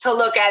choice to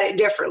look at it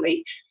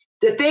differently.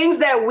 The things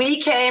that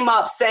we came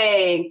up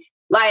saying,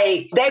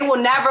 like, they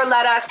will never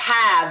let us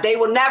have, they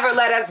will never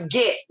let us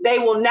get, they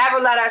will never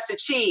let us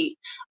achieve.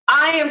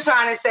 I am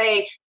trying to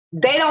say,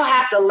 they don't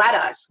have to let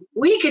us.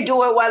 We could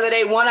do it whether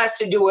they want us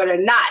to do it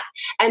or not.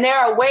 And there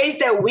are ways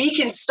that we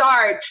can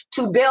start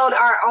to build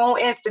our own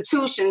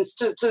institutions,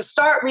 to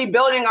start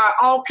rebuilding our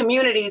own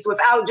communities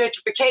without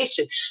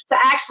gentrification, to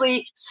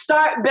actually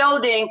start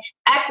building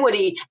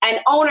equity and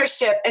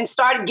ownership and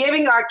start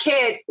giving our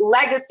kids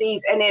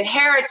legacies and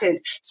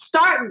inheritance.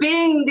 Start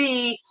being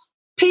the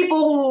people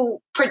who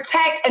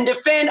protect and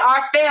defend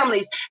our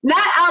families,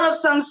 not out of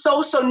some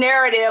social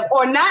narrative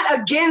or not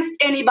against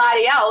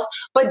anybody else,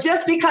 but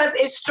just because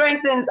it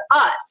strengthens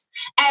us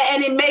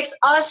and it makes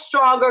us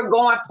stronger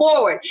going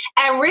forward.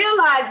 And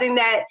realizing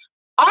that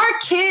our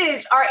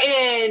kids are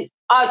in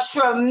a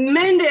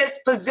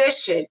tremendous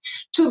position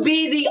to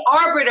be the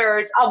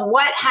arbiters of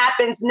what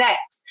happens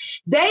next.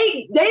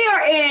 They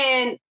are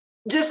in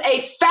just a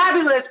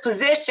fabulous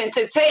position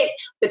to take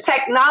the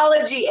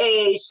technology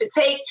age, to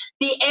take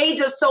the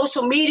age of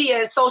social media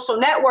and social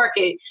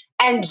networking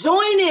and join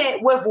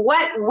it with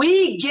what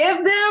we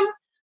give them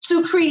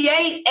to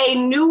create a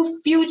new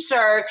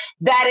future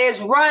that is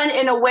run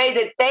in a way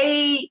that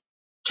they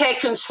can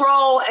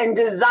control and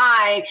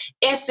design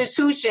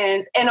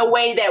institutions in a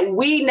way that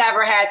we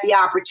never had the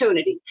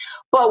opportunity.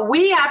 But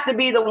we have to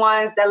be the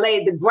ones that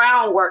laid the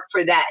groundwork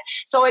for that.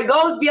 So it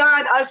goes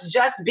beyond us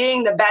just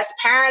being the best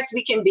parents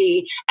we can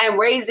be and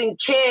raising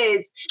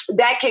kids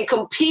that can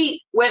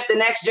compete with the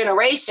next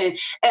generation.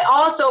 It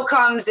also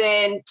comes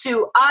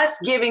into us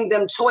giving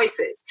them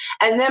choices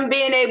and them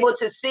being able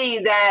to see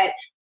that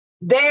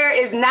there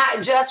is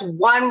not just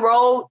one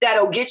road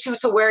that'll get you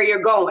to where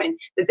you're going,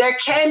 that there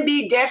can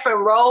be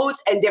different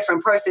roads and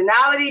different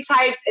personality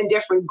types and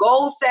different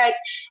goal sets,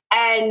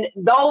 and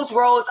those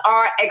roads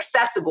are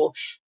accessible.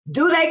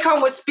 Do they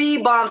come with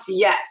speed bumps?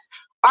 Yes.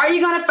 Are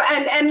you going to,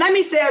 and let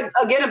me say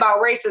again about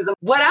racism,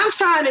 what I'm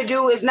trying to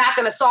do is not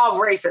going to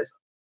solve racism.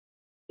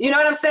 You know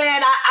what I'm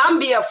saying? I'm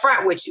being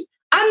upfront with you.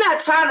 I'm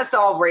not trying to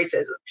solve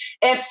racism.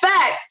 In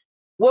fact,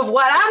 with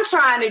what I'm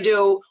trying to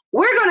do,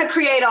 we're going to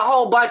create a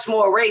whole bunch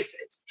more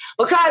races.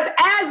 Because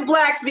as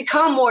Blacks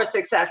become more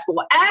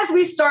successful, as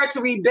we start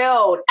to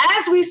rebuild,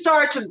 as we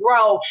start to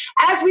grow,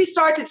 as we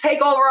start to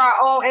take over our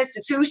own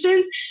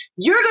institutions,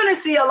 you're going to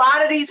see a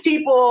lot of these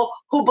people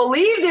who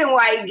believed in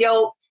white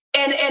guilt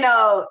in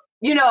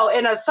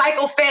a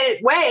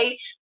psychopathic way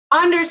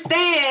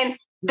understand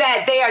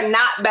that they are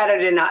not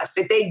better than us,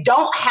 that they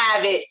don't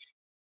have it.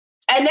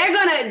 And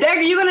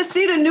you're gonna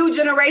see the new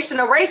generation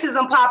of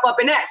racism pop up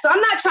in that. So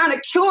I'm not trying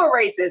to cure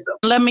racism.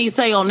 Let me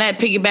say on that,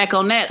 piggyback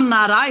on that, I'm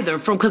not either,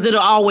 because it'll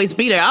always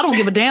be there. I don't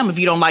give a damn if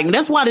you don't like me.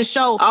 That's why this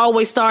show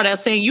always started out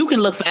saying you can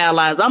look for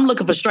allies. I'm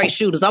looking for straight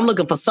shooters. I'm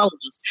looking for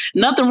soldiers.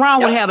 Nothing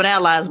wrong with having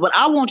allies, but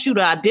I want you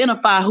to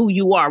identify who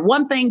you are.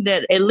 One thing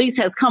that at least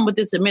has come with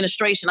this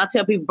administration, I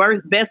tell people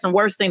best and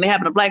worst thing that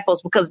happened to Black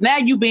folks, because now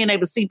you being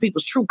able to see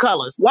people's true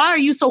colors. Why are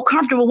you so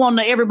comfortable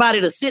wanting everybody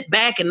to sit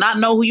back and not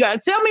know who you are?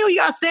 Tell me who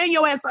you are. Stand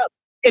your ass up.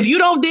 If you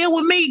don't deal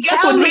with me,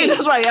 guess what me?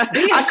 That's right.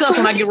 I cuss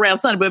when I get around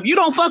Sonny, but if you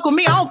don't fuck with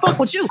me, I don't fuck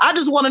with you. I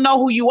just want to know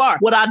who you are.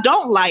 What I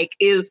don't like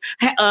is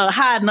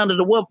hiding under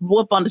the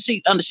wolf under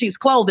sheep's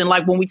clothing,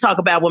 like when we talk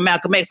about with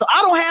Malcolm X. So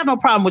I don't have no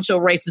problem with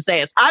your racist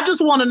ass. I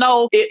just want to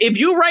know if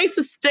you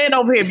racist, stand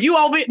over here. If you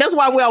over here, that's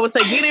why we always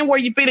say get in where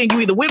you fit in.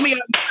 You either with me or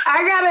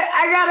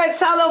I gotta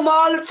tell them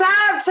all the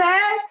time,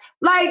 Taz.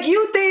 Like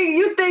you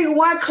think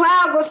one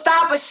clown will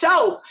stop a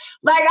show.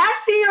 Like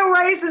I see your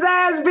racist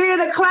ass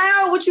being a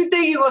clown. What you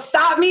think you gonna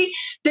stop me?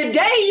 The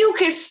day you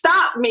can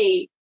stop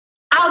me,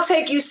 I'll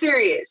take you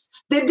serious.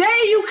 The day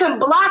you can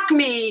block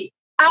me,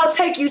 I'll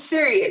take you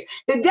serious.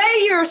 The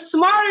day you're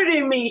smarter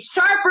than me,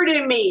 sharper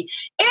than me,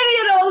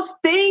 any of those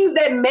things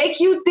that make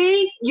you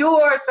think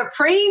you're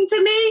supreme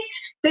to me,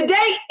 the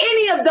day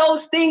any of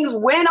those things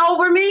win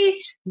over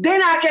me,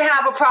 then I can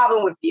have a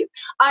problem with you.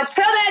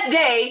 Until that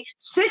day,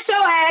 sit your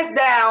ass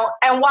down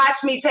and watch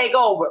me take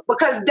over,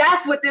 because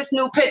that's what this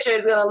new picture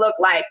is going to look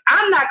like.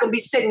 I'm not going to be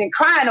sitting and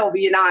crying over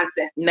your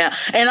nonsense. Now,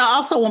 and I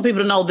also want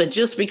people to know that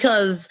just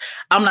because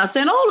I'm not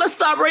saying, oh, let's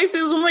stop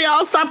racism,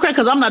 y'all stop crying,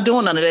 because I'm not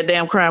doing none of that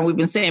damn crime we've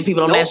been seeing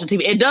people on national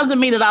TV. It doesn't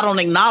mean that I don't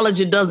acknowledge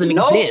it doesn't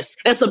exist.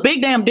 That's a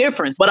big damn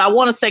difference. But I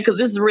want to say, because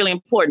this is really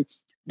important,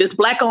 this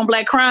black on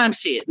black crime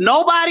shit.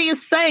 Nobody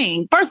is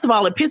saying, first of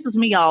all, it pisses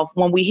me off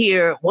when we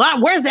hear,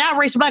 where's the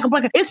outrage for black on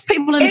black? It's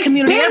people in the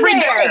community every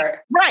day.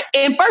 Right.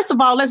 And first of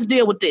all, let's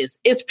deal with this.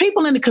 It's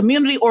people in the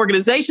community,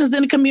 organizations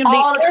in the community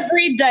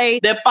every day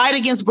that fight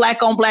against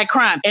black on black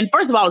crime. And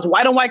first of all, it's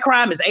white on white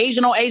crime, it's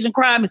Asian on Asian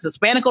crime, it's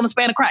Hispanic on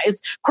Hispanic crime.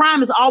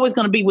 Crime is always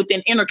going to be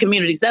within inner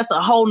communities. That's a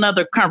whole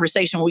nother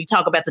conversation when we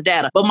talk about the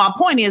data. But my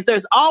point is,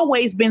 there's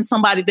always been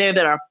somebody there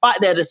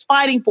that is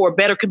fighting for a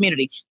better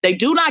community. They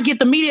do not get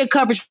the media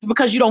coverage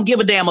because you don't give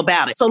a damn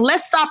about it. So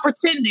let's stop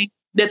pretending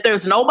that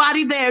there's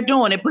nobody there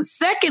doing it. But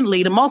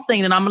secondly, the most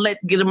thing, and I'm going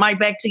to get the mic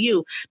back to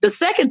you. The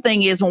second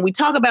thing is when we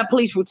talk about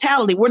police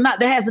brutality, that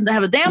hasn't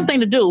have a damn thing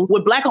to do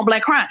with black on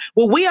black crime.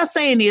 What we are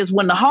saying is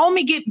when the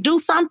homie do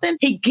something,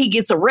 he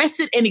gets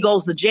arrested and he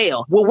goes to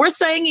jail. What we're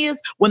saying is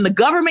when the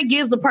government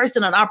gives a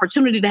person an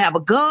opportunity to have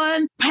a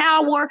gun,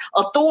 power,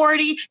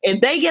 authority,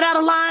 and they get out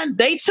of line,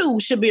 they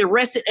too should be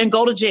arrested and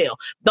go to jail.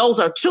 Those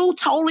are two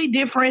totally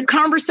different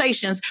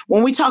conversations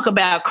when we talk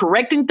about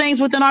correcting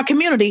things within our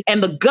community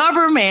and the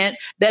government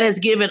that has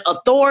given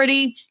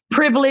authority,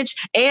 privilege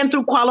and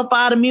through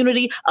qualified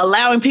immunity,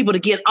 allowing people to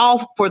get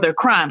off for their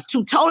crimes.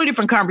 Two totally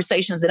different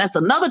conversations. And that's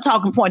another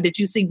talking point that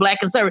you see Black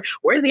conservatives.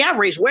 Where's the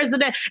outrage? Where's the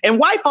that? And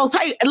white folks,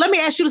 hey, let me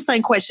ask you the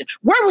same question.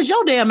 Where was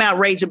your damn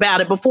outrage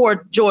about it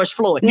before George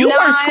Floyd? You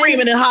weren't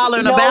screaming and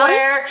hollering about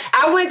it.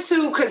 I went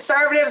to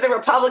conservatives and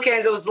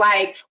Republicans. It was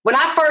like, when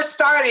I first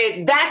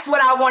started, that's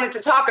what I wanted to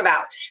talk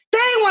about. They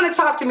didn't want to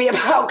talk to me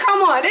about,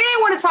 come on, they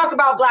didn't want to talk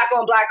about Black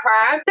on Black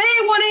crime. They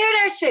didn't want to hear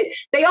that shit.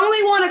 They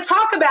only want to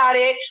talk about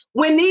it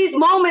when these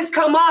moments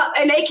come up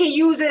and they can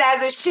use it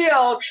as a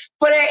shield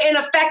for their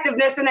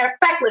ineffectiveness and their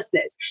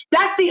fecklessness.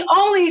 That's the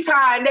only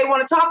time they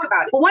want to talk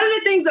about it. But one of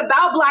the things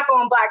about Black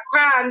on Black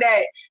crime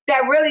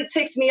that really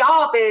ticks me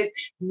off is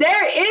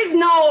there is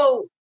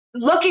no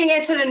looking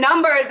into the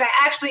numbers and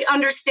actually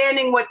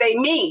understanding what they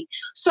mean.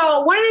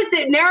 So one of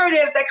the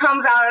narratives that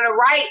comes out of the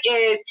right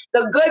is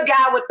the good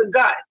guy with the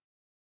gun.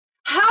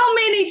 How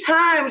many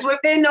times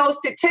within those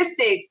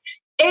statistics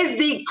is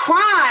the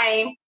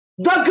crime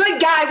the good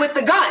guy with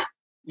the gun?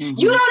 Mm-hmm.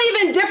 You don't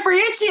even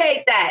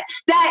differentiate that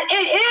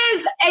it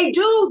is a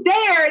dude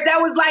there that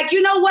was like,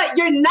 you know what,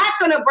 you're not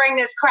going to bring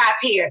this crap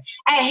here.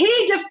 And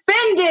he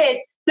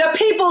defended the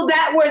people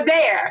that were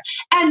there.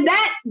 And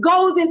that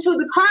goes into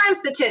the crime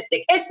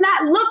statistic. It's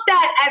not looked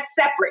at as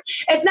separate.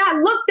 It's not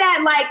looked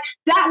at like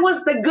that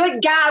was the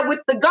good guy with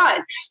the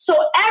gun. So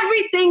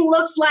everything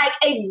looks like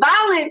a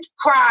violent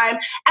crime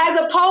as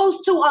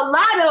opposed to a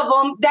lot of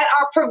them that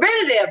are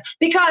preventative,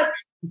 because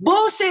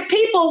bullshit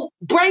people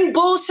bring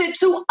bullshit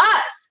to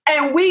us,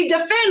 and we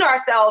defend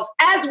ourselves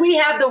as we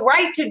have the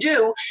right to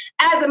do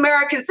as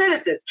American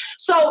citizens.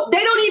 So they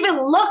don't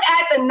even look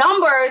at the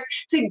numbers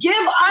to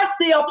give us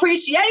the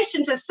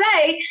appreciation to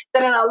say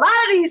that in a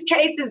lot of these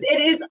cases, it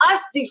is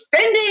us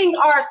defending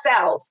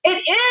ourselves.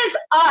 It is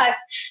us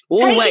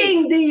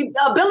taking the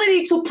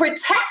ability to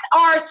protect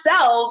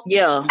ourselves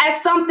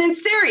as something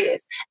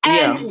serious.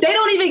 And they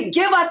don't even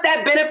give us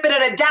that benefit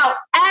of the doubt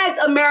as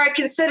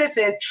American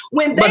citizens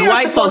when they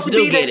are supposed to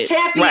be the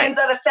champions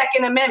of the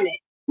Second Amendment.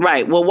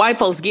 Right. Well, white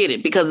folks get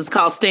it because it's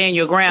called stand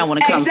your ground when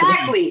it comes to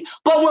exactly.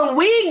 But when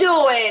we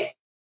do it,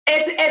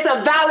 it's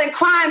a violent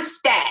crime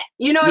stat.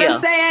 You know what I'm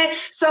saying?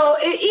 So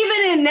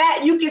even in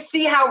that, you can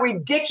see how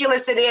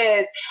ridiculous it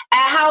is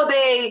and how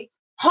they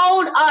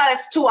hold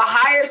us to a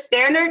higher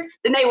standard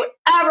than they would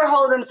ever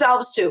hold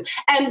themselves to.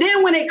 And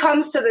then when it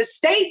comes to the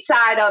state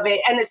side of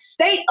it and the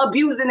state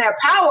abusing their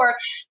power,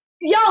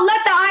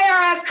 let the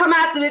IRS come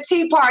after the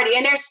Tea Party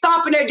and they're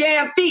stomping their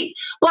damn feet.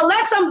 But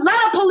let a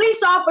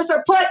police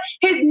officer put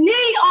his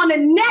knee on the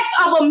neck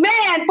of a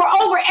man for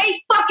over 8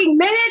 fucking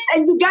minutes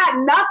and you got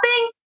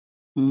nothing?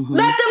 Mm-hmm.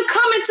 Let them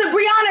come into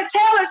Breonna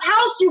Taylor's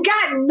house, you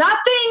got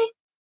nothing?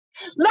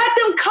 Let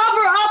them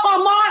cover up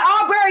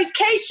Ahmaud Arbery's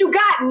case, you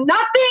got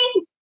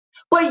nothing?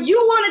 But you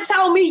want to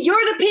tell me you're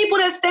the people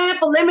that stand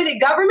for limited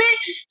government?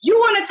 You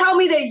want to tell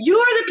me that you're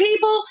the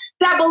people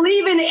that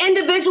believe in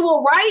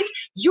individual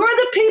rights? You're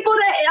the people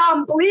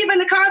that believe in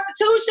the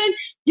Constitution?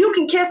 You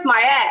can kiss my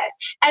ass.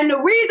 And the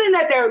reason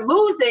that they're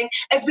losing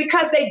is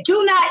because they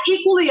do not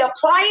equally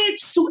apply it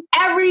to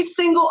every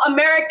single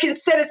American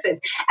citizen.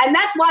 And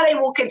that's why they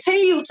will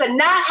continue to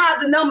not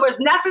have the numbers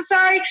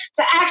necessary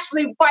to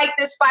actually fight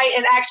this fight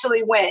and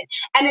actually win.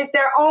 And it's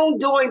their own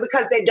doing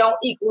because they don't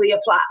equally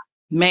apply.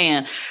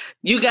 Man,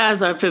 you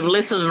guys are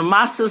listening to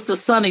my sister,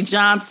 Sonny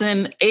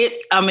Johnson.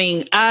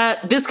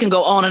 This can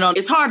go on and on.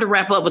 It's hard to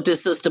wrap up with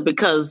this, sister,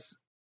 because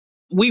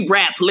we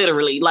rap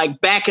literally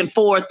like back and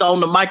forth on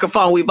the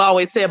microphone. We've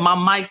always said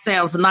my mic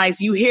sounds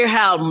nice. You hear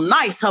how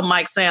nice her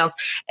mic sounds.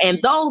 And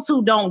those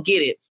who don't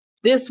get it,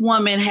 this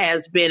woman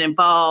has been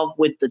involved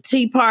with the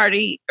Tea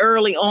Party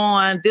early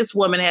on. This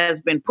woman has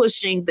been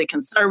pushing the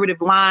conservative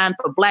line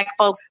for Black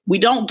folks. We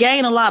don't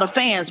gain a lot of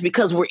fans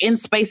because we're in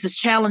spaces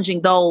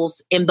challenging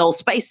those in those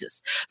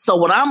spaces. So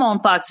when I'm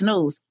on Fox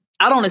News,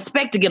 I don't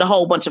expect to get a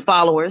whole bunch of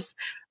followers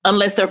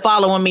unless they're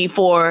following me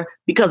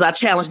because I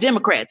challenge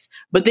Democrats.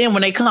 But then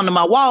when they come to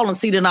my wall and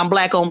see that I'm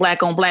black on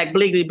black on black,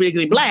 bliggly,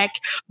 bliggly, black,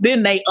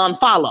 then they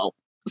unfollow.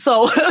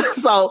 So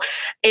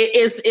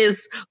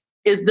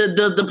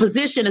the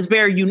position is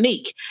very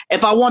unique.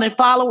 If I wanted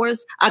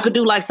followers, I could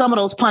do like some of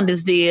those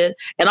pundits did,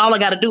 and all I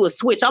got to do is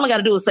switch. All I got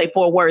to do is say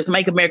 4 words: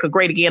 "Make America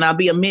Great Again." I'll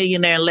be a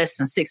millionaire in less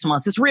than 6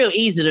 months. It's real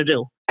easy to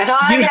do. And all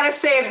I got to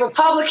say is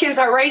Republicans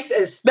are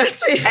racist.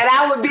 That's it. And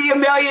I would be a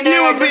millionaire.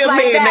 You would be a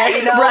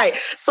millionaire, right?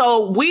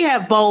 So we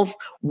have both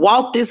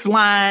walked this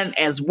line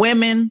as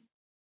women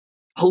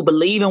who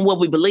believe in what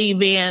we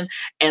believe in,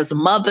 as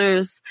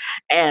mothers,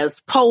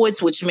 as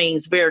poets, which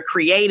means very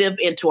creative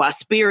into our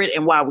spirit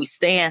and why we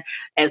stand,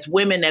 as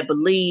women that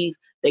believe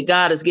that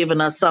God has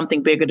given us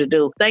something bigger to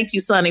do. Thank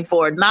you, Sonny,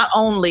 for not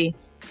only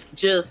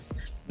just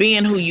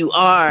being who you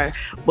are,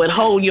 but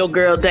hold your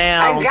girl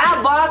down. I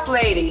got boss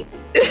lady.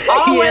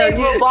 Always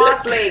with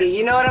boss lady.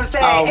 You know what I'm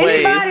saying?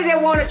 Always. Anybody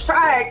that want to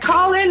try it,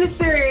 call in the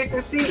Sirius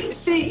and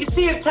see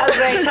if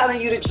Tesla ain't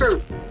telling you the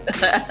truth.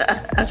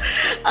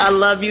 I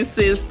love you,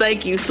 sis.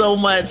 Thank you so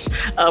much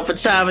for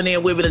chiming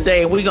in with me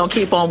today. And we're going to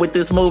keep on with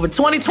this movement.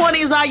 2020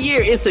 is our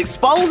year. It's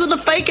exposing the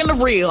fake and the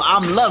real.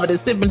 I'm loving it.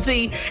 Sipping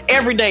tea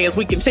every day as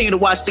we continue to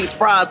watch these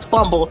frauds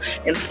fumble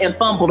and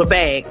fumble the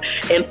bag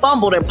and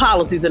fumble their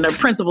policies and their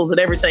principles and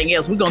everything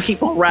else. We're going to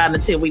keep on riding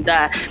until we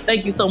die.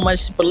 Thank you so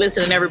much for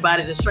listening,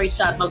 everybody, to Straight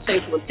Shot No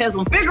Chaser with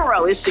Tezlyn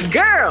Figaro. It's your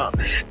girl.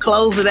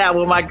 Close it out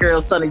with my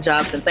girl, Sonny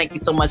Johnson. Thank you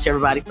so much,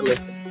 everybody, for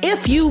listening.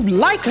 If you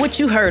like what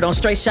you heard on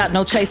Straight Shot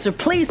No Chaser,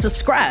 please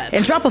subscribe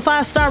and drop a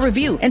 5-star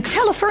review and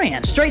tell a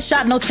friend. Straight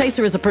Shot No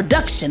Chaser is a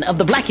production of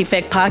the Black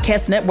Effect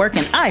Podcast Network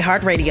and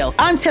iHeartRadio.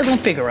 I'm Tezlyn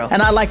Figaro,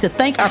 and I'd like to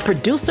thank our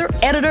producer,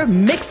 editor,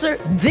 mixer,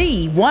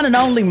 the one and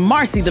only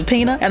Marcy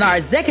DePina, and our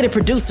executive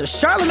producer,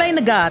 Charlamagne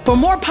the God. For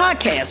more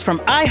podcasts from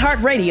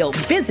iHeartRadio,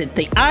 visit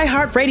the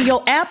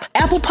iHeartRadio app,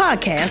 Apple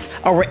Podcasts,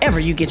 or wherever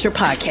you get your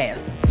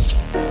podcasts.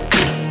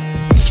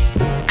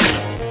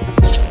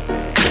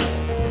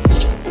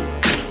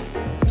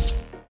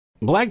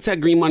 Black Tech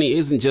Green Money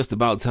isn't just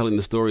about telling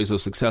the stories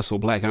of successful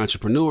Black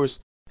entrepreneurs.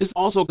 It's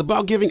also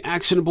about giving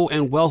actionable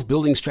and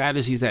wealth-building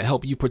strategies that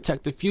help you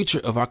protect the future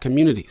of our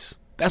communities.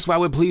 That's why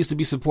we're pleased to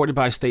be supported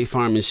by State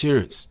Farm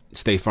Insurance.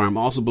 State Farm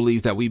also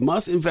believes that we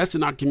must invest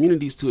in our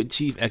communities to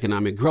achieve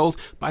economic growth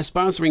by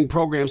sponsoring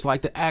programs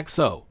like the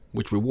ACT-SO,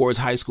 which rewards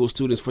high school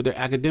students for their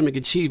academic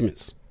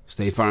achievements.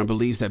 State Farm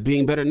believes that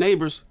being better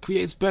neighbors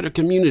creates better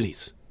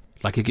communities.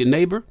 Like a good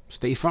neighbor,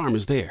 State Farm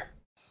is there.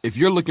 If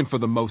you're looking for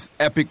the most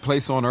epic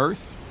place on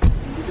Earth,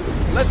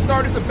 let's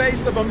start at the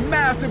base of a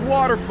massive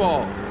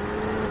waterfall.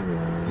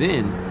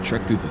 Then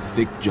trek through the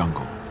thick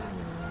jungle.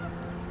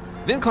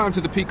 Then climb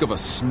to the peak of a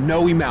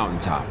snowy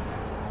mountaintop.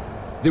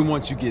 Then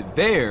once you get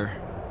there,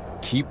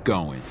 keep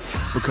going.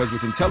 Because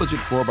with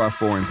intelligent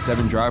 4x4 and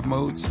 7 drive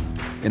modes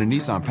and a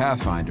Nissan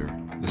Pathfinder,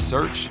 the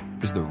search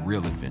is the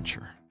real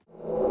adventure.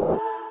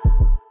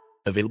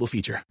 Available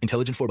feature.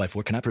 Intelligent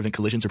 4x4 cannot prevent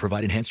collisions or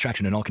provide enhanced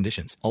traction in all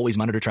conditions. Always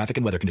monitor traffic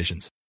and weather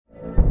conditions.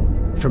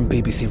 From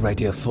BBC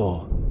Radio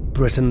 4,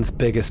 Britain's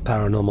biggest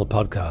paranormal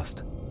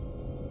podcast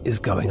is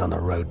going on a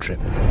road trip.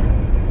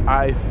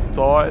 I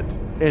thought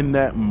in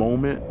that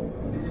moment,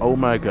 oh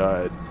my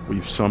God,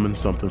 we've summoned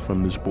something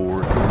from this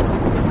board.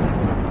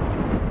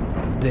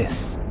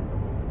 This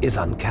is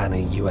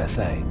Uncanny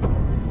USA.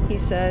 He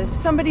says,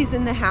 somebody's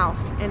in the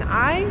house, and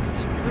I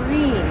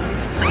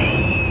screamed.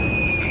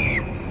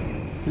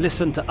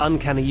 Listen to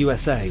Uncanny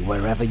USA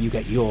wherever you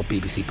get your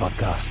BBC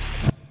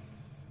podcasts,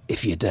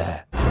 if you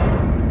dare.